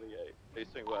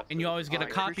 And you always get a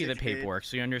copy of the paperwork,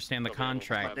 so you understand the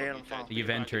contract that you've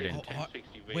entered into.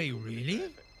 Wait,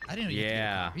 really? I didn't know you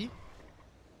had to get a copy.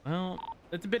 Well,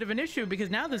 that's a bit of an issue because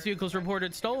now this vehicle's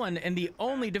reported stolen, and the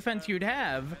only defense you'd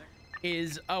have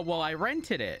is, well, I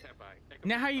rented it.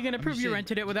 Now, how are you going to prove you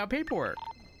rented it without paperwork?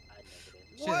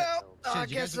 Well, I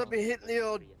guess I'll be hitting the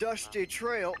old dusty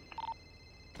trail.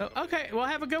 Oh, okay, well,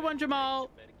 have a good one, Jamal.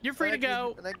 You're free to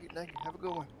go. Thank you. Have a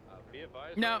good one.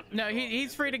 No,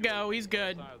 he's free to go. He's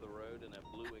good.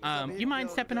 You mind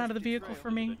stepping out of the vehicle for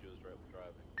me?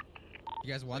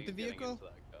 You guys want the vehicle?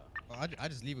 Oh, I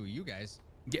just leave it with you guys.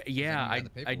 Yeah,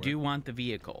 I do want the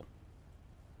vehicle.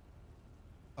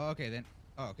 Oh, okay then.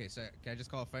 Oh, okay. So can I just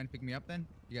call a friend to pick me up then?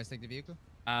 You guys take the vehicle?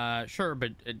 Sure,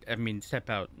 but I mean, step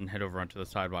out and head over onto the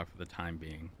sidewalk for the time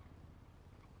being.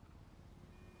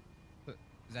 Is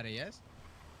that a yes?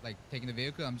 Like taking the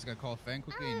vehicle? I'm just gonna call a friend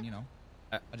quickly and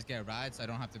I just get a ride, so I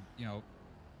don't have to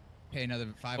pay another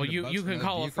 $500. Well, you can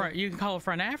call a friend. You can call a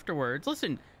friend afterwards.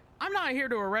 Listen, I'm not here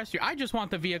to arrest you. I just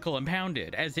want the vehicle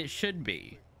impounded as it should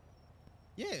be.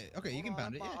 Yeah. Okay, you can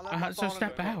pound it. Yeah. So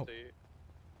step out.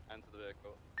 Enter the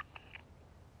vehicle.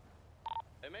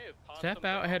 They may have Step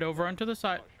out, head over onto the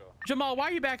side. Jamal, why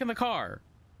are you back in the car?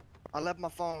 I left my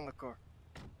phone in the car.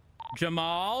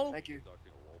 Jamal? Thank you.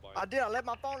 I did. I left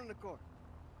my phone in the car.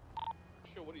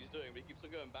 Sure what he's doing, but he keeps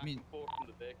on going back and forth from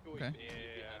the vehicle. Okay.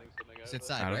 Sit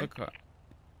side, out right? of the car.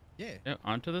 Yeah.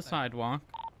 Onto the sidewalk.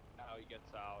 How he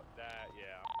gets out. That,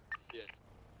 yeah.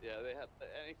 Yeah, they had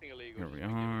anything illegal. Here we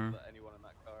are. Anyone in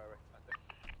that car, I think.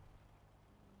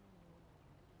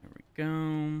 There we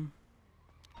go.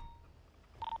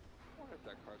 Why is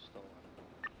that car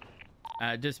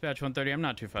stolen? Dispatch 130, I'm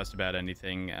not too fussed about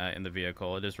anything in the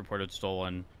vehicle. It is reported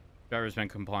stolen. Driver's been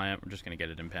compliant. We're just going to get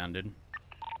it impounded.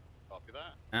 Copy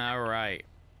that. All right.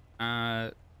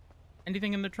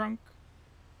 Anything in the trunk?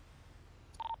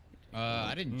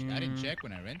 I didn't check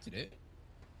when I rented it.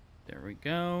 There we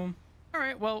go. All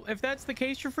right. Well, if that's the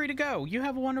case, you're free to go. You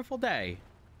have a wonderful day.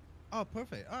 Oh,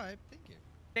 perfect. All right. Thank you.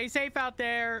 Stay safe out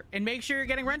there and make sure you're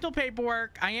getting rental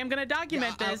paperwork. I am going to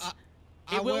document this.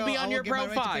 It will be on your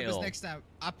profile. Next time.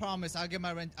 I promise. I'll get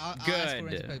my rent. I'll ask for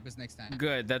rental papers next time.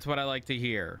 Good. That's what I like to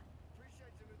hear.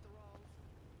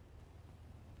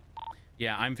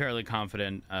 Yeah, I'm fairly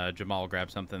confident Jamal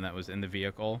grabbed something that was in the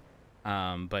vehicle.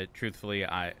 But truthfully,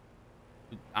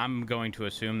 I'm going to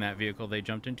assume that vehicle they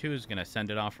jumped into is going to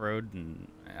send it off-road, and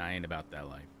I ain't about that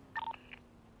life.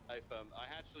 I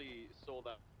actually saw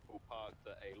that parked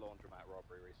at a laundromat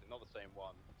robbery recently. Not the same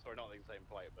one. Sorry, not the same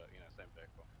plate, but, same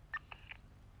vehicle.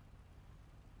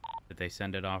 Did they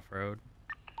send it off-road?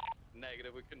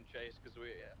 Negative, we couldn't chase because we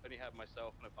only had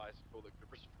myself and a bicycle that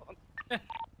could respond.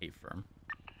 Hey, firm.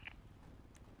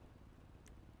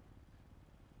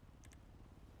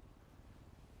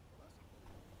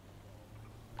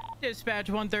 Dispatch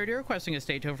 130 requesting a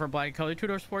state tow for a black colored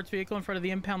two-door sports vehicle in front of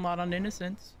the impound lot on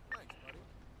Innocence. Thanks, buddy.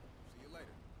 See you later.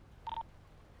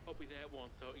 Copy that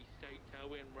 130 state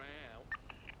towing route.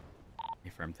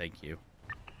 Hey, firm, thank you.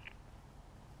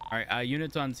 All right,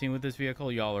 units on scene with this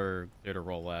vehicle. Y'all are there to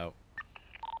roll out.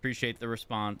 Appreciate the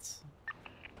response.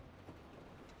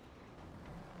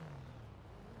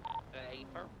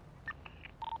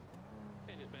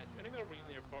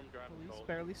 Police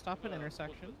barely stop at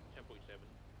intersection. 10.7.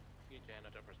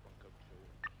 Respond code 2.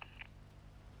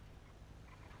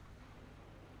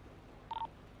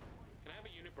 Can I have a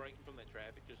unit braking from the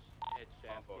traffic? Just head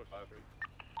south across the street.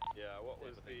 Yeah, what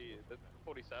was the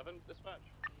 47 dispatch?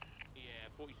 Yeah,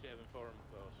 47 Forum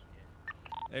Close.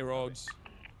 Hey, Rhodes.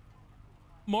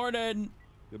 Morning.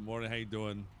 Good morning. How you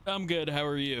doing? I'm good. How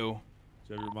are you?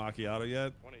 Did you have your macchiato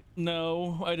yet?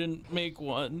 No, I didn't make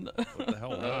one. What the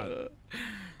hell not?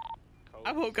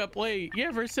 I woke up late. You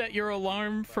ever set your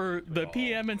alarm for the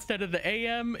PM instead of the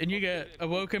AM and you get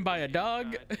awoken by a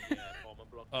dog?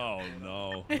 Oh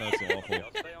no, that's awful.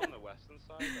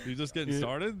 You just getting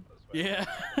started? Yeah.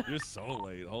 You're so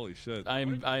late. Holy shit. I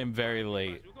am very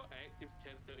late.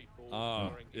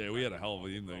 Yeah, we had a hell of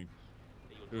an evening.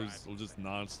 It was just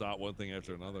non-stop, one thing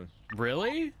after another.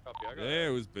 Really? Yeah,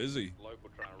 it was busy.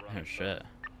 Oh shit.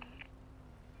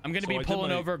 I'm gonna be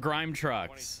pulling over grime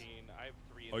trucks.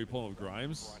 Oh, you pulling over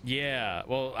Grimes? Yeah.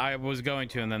 Well, I was going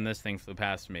to, and then this thing flew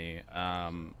past me.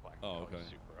 Oh, okay.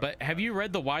 But have you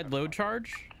read the wide load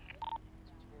charge?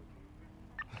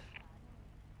 I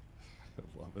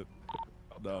love it.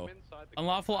 No.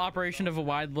 Unlawful operation of a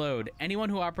wide load. Anyone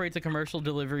who operates a commercial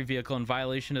delivery vehicle in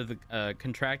violation of the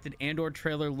contracted and/or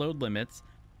trailer load limits,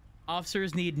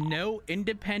 officers need no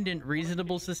independent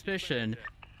reasonable suspicion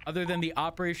other than the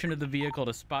operation of the vehicle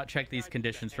to spot check these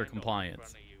conditions for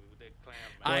compliance.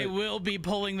 I will be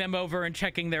pulling them over and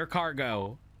checking their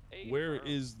cargo. Where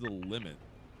is the limit?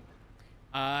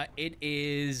 It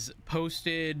is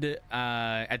posted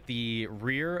at the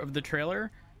rear of the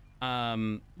trailer,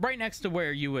 right next to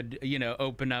where you would,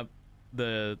 open up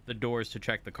the doors to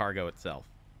check the cargo itself.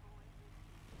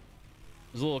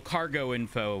 There's a little cargo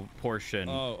info portion.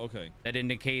 Oh, okay. That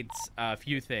indicates a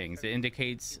few things. It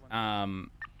indicates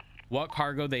what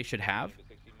cargo they should have.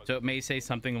 So it may say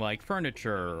something like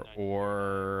furniture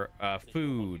or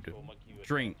food,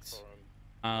 drinks.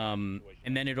 And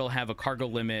then it'll have a cargo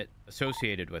limit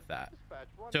associated with that.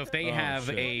 So if they have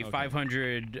a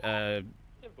 500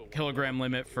 kilogram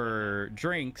limit for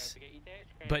drinks,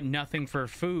 but nothing for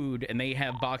food, and they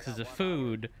have boxes of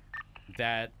food,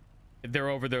 that they're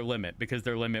over their limit because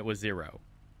their limit was 0.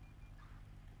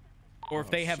 Or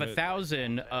if they have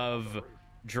 1,000 of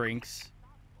drinks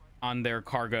on their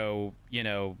cargo,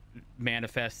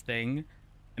 manifest thing,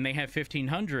 and they have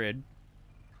 1,500,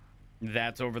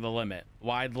 that's over the limit.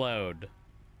 Wide load.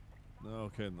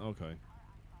 Okay.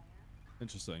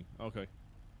 Interesting. Okay.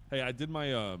 Hey, I did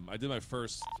my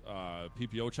first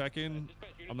PPO check-in.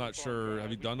 I'm not sure.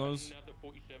 Have you done those?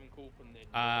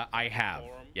 I have.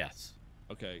 Yes.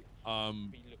 Okay.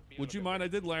 Would you mind? I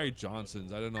did Larry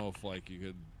Johnson's. I don't know if you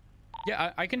could.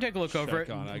 Yeah, I can take a look over it.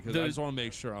 I just want to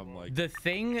make sure I'm the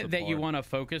thing that you want to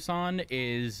focus on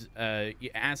is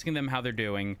asking them how they're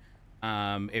doing.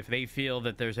 If they feel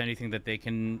that there's anything that they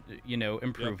can,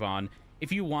 improve on.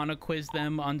 If you want to quiz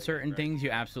them on certain things,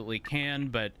 you absolutely can.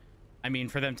 But I mean,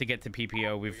 for them to get to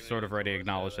PPO, we've sort of already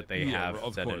acknowledged that they have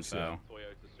said info.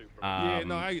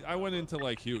 I went into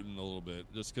Houghton a little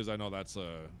bit just because I know that's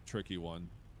a tricky one.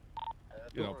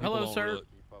 Hello, sir.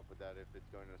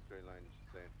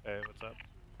 Hey, what's up?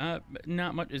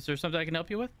 Not much. Is there something I can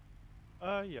help you with?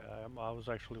 Yeah, I was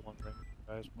actually wondering,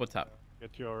 guys. What's up?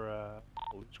 Get your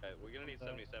police. We're gonna need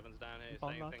 77s down here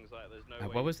saying things like there's no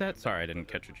way. What was that? Sorry, I didn't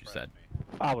catch what you said.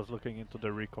 I was looking into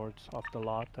the records of the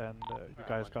lot, and you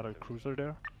guys got a cruiser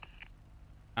there?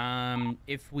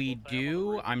 If we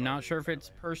do, I'm not sure if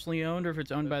it's personally owned or if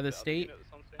it's owned by the state.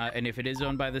 And if it is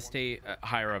owned by the state,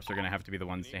 higher ups are going to have to be the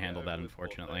ones to handle that,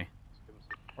 unfortunately.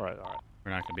 All right.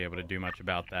 We're not going to be able to do much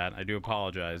about that. I do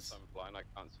apologize. I'm blind. I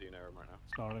can't see an error right now.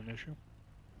 It's not an issue.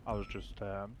 I was just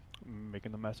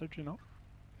making the message, No,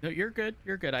 you're good.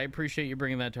 You're good. I appreciate you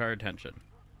bringing that to our attention.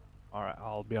 All right,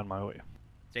 I'll be on my way.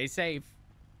 Stay safe.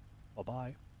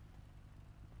 Bye-bye.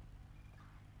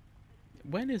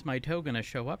 When is my toe going to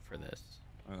show up for this?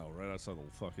 I know, right outside the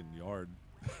fucking yard.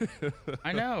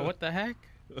 I know. What the heck?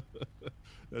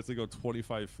 That's to go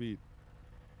 25 feet.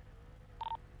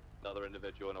 Another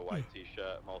individual in a white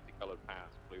t-shirt, multicolored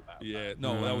pants, blue backpack. Yeah,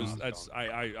 no,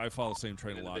 I follow the same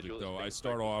train of logic though. I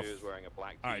start off. All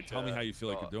right, tell me how you feel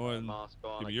like you're doing.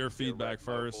 Give me your feedback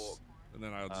first, and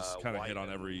then I'll just kind of hit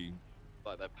on every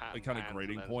kind of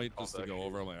grading point just to go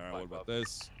over. I'm like, all right, what about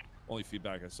this? Only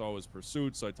feedback I saw was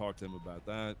pursuit, so I talked to him about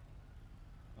that.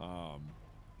 I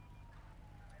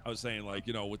was saying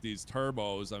with these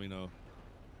turbos,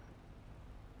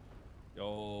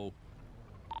 yo.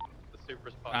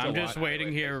 I'm just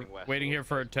waiting here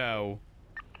for a tow.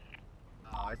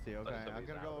 Oh, I see. Okay, I'm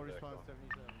gonna go respond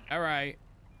 77. All right.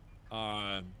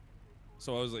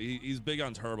 So I was like, he's big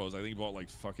on turbos. I think he bought like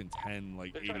fucking 10,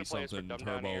 like 80 something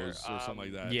turbos or something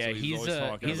like that. Yeah,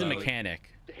 so he's a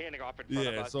mechanic. Handing off in front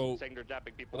of us and saying they're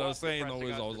dapping people what I was up, saying though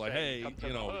is, I was like, saying, hey, "Come to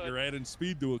you the know, hood." you're adding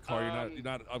speed to a car. You're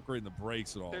not upgrading the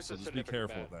brakes at all. There's So a just be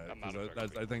significant careful with that, amount of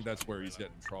because I think that's where he's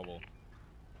getting in trouble.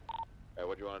 Hey,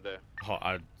 what do you want to do?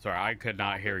 Oh, sorry, I could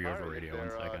not hear you over radio. 1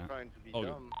 second.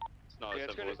 It's not as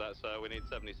simple as that, sir. We need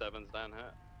 77s down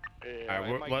here. All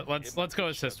right, let's go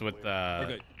assist with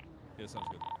Okay. Yeah, sounds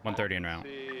good. 130 en route.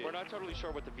 We're not totally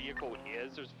sure what the vehicle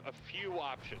is. There's a few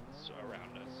options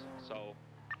around us. So,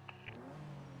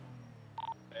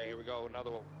 hey, here we go. Another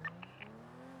one.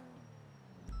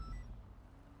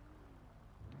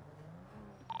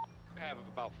 We have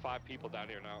about 5 people down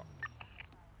here now.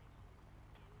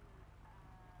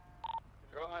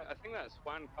 Girl, I think that's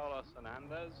Juan Carlos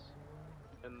Hernandez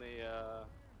in the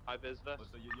high vis vest.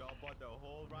 So y'all bought the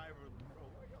whole rival, bro.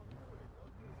 What y'all doing?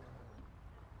 Don't do it.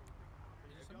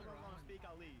 If y'all don't want to speak,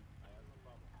 I'll leave. I have no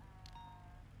problem.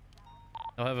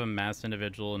 I'll have a masked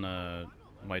individual in a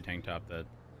white tank top that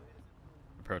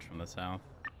approached from the south.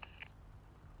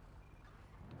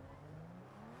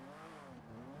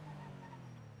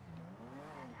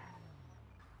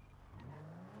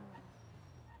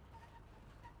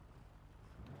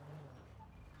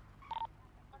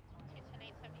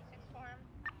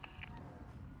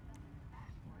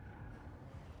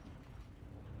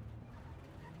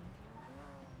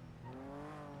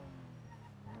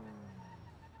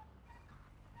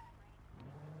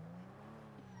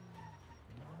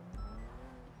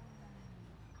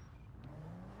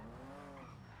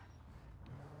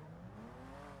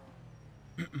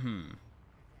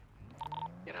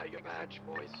 Get out your badge,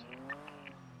 boys.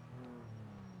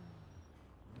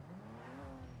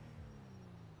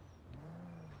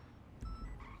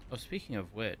 Oh, speaking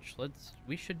of which,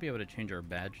 we should be able to change our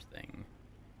badge thing.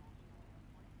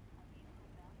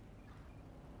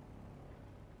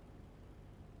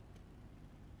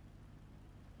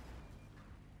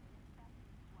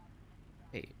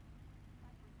 Hey.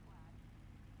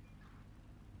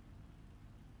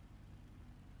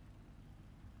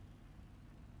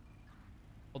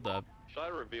 Hold up. Should I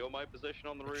reveal my position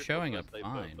on the roof? It's showing or up should I stay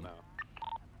put fine. for now?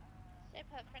 Stay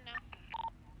put for now.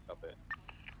 Copy.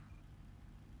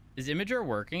 Is Imager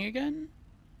working again?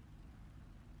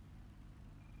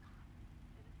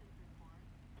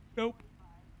 Nope.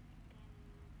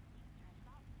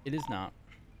 It is not.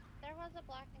 There was a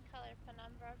black and colored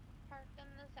penumbra parked in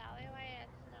this alleyway.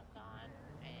 It's now gone.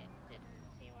 I didn't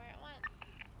see where it went.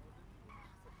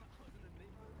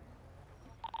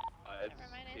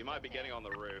 He might be getting on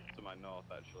the roof to my north,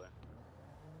 actually.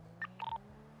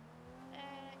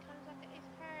 It comes up to East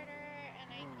Carter,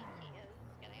 and I think he is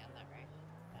getting on that roof.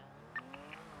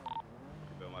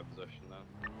 Reveal my position then.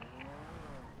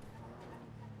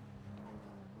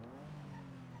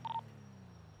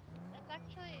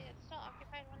 It's still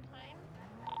occupied one time.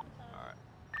 So. Alright.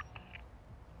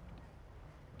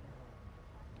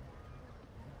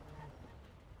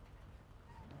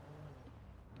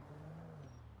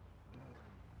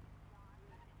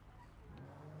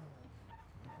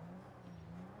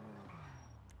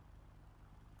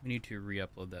 We need to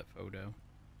re-upload that photo.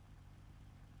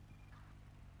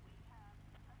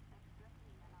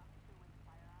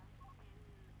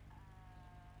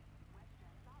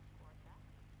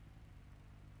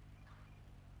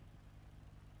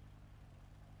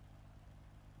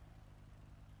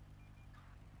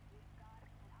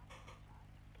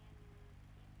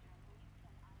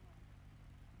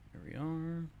 Here we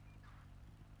are.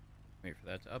 Wait for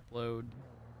that to upload.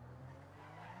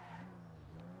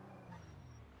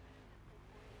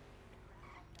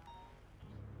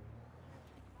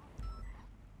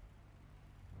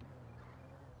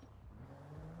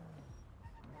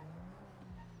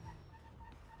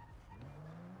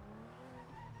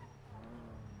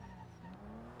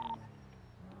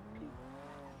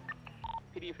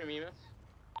 PD from EMS.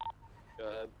 Go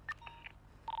ahead.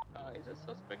 Is a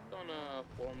suspect on a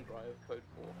Forum Drive code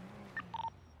 4?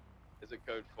 Is it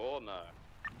code 4? No.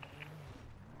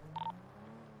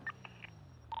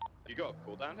 You got a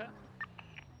cooldown here?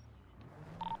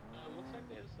 Looks like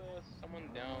there's someone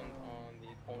down on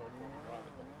the corner of Forum Drive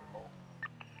at the call.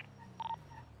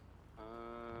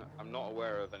 I'm not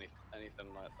aware of anything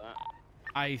like that.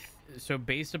 So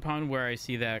based upon where I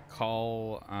see that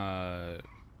call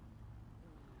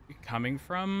coming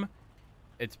from,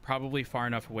 it's probably far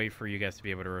enough away for you guys to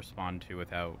be able to respond to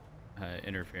without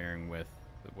interfering with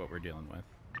what we're dealing with.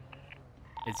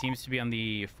 It seems to be on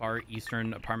the far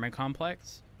eastern apartment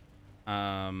complex.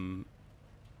 I'm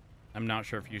not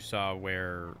sure if you saw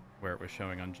where it was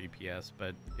showing on GPS,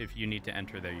 but if you need to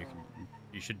enter there,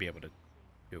 you should be able to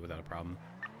do it without a problem.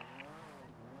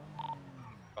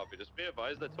 Copy. Just be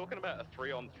advised, they're talking about a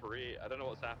 3-on-3. I don't know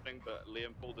what's happening, but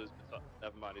Liam pulled his.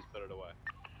 Never mind, he's put it away.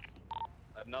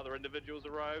 Another individual's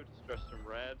arrived, dressed in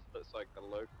red. Looks like a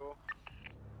local.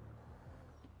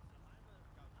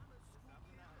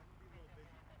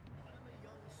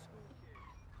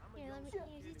 Here, let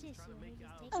me use your tissue. Let me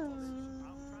just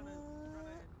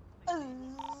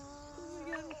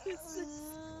take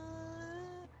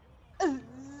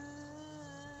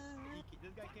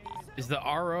Is the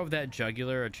RO of that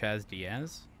jugular a Chaz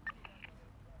Diaz?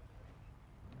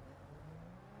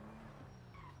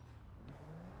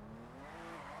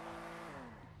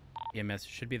 EMS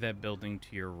should be that building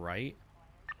to your right.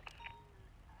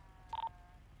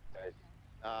 Guys,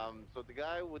 so the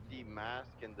guy with the mask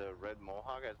and the red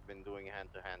mohawk has been doing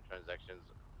hand-to-hand transactions.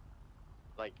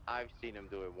 Like, I've seen him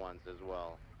do it once as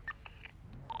well.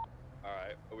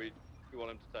 Alright, we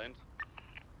want him detained?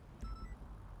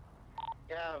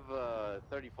 We have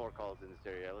 34 calls in this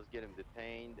area. Let's get him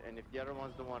detained. And if the other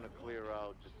ones don't want to clear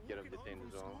out, just get him detained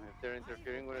as well. If they're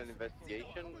interfering with an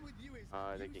investigation,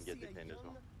 they can get detained as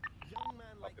well.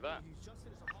 Copy that.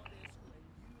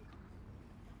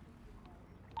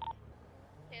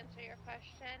 To answer your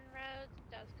question, Rhodes,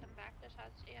 it does come back to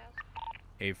Chaz.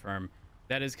 A firm.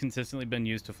 That has consistently been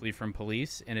used to flee from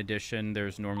police. In addition,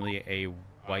 there's normally a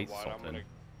white sultan.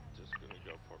 Just gonna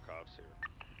go for cops here.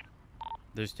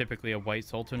 There's typically a white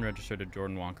sultan registered to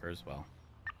Jordan Walker as well.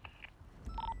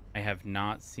 I have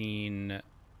not seen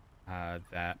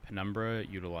that penumbra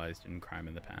utilized in crime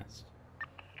in the past.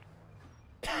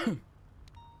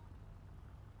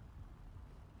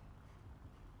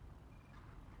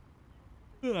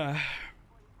 But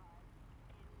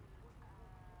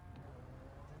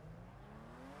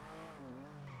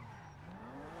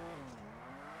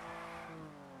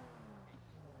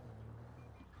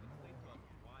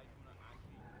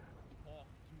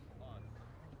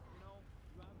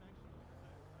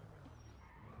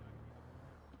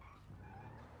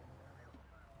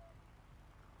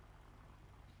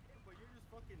you're just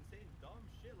fucking saying dumb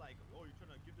shit like, oh, you're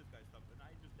trying to give this guy stuff, and I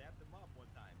just dapped him up one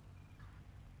time.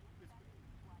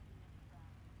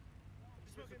 What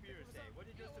did your superior say? What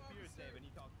did your superior say when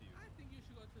he talked to you? I think you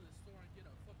should go to the store and get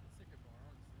a fucking Snicker bar,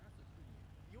 honestly. That's a good idea.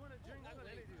 You want a drink? I got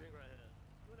an energy drink right here.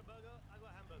 You want a burger? I got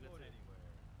a hamburger too.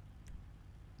 Anywhere.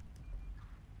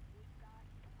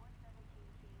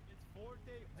 It's 4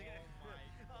 days. Oh my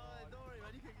god. Don't worry,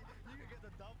 man. You can get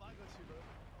the dump. I got you, bro.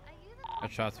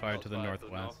 A shot's fired to the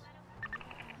northwest.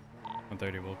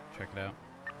 130, we'll check it out.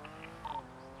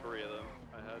 3 of them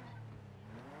ahead.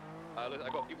 Look, I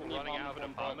got people running out of an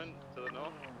apartment to the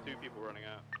north. 2 people running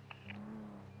out.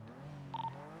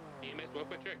 EMS, real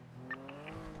quick check.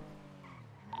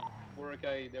 We're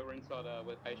okay. They were inside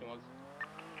where the patient was.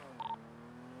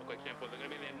 Okay, example, they're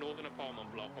going to be in their northern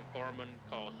apartment block on Foreman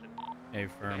Carson. A They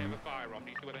have firm. a firearm.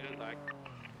 Do you see what they look like?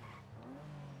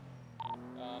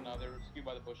 No, they were skewed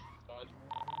by the bush side.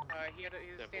 He had his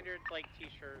standard like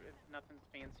T-shirt. Nothing's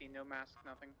fancy. No mask.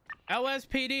 Nothing.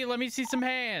 LSPD, let me see some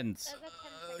hands.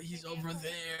 He's over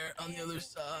there on the other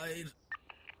side.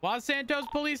 Los Santos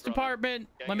Police Department,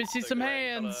 let me see some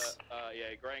hands.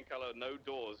 Yeah, gray in color, no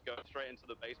doors, going straight into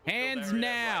the basement. Hands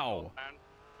now. Right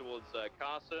towards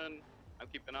Carson. I'm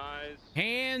keeping eyes.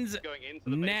 Hands going into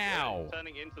the now. baseball,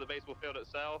 turning into the baseball field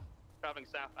itself. Traveling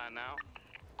southbound now.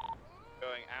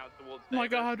 Going out towards. Oh my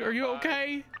God, are you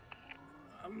okay?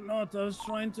 I'm not. I was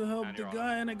trying to help the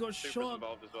guy and I got shot.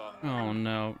 Oh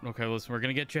no. Okay, listen, we're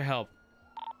gonna get you help.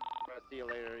 I'll see you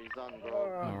later. He's on,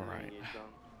 bro. All right.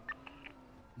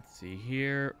 Let's see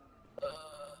here. It's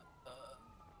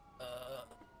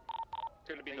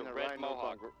gonna be the Taking a red right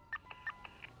mohawk.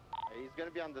 He's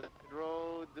gonna be on the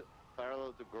road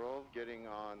parallel to Grove, getting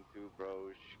on to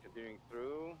Broche, continuing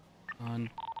through. On.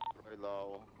 Roy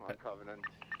Low on Covenant.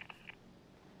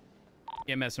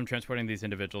 EMS, I'm transporting these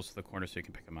individuals to the corner so you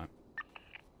can pick them up.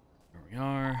 There we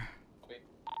are.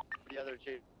 The other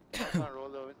chief.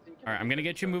 Alright, I'm gonna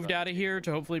get you moved out of here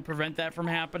to hopefully prevent that from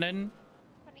happening.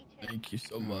 Thank you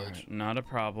so much. Right, not a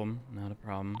problem. Not a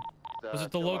problem. Was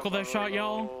it the local that shot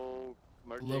y'all?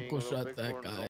 Local shot that guy.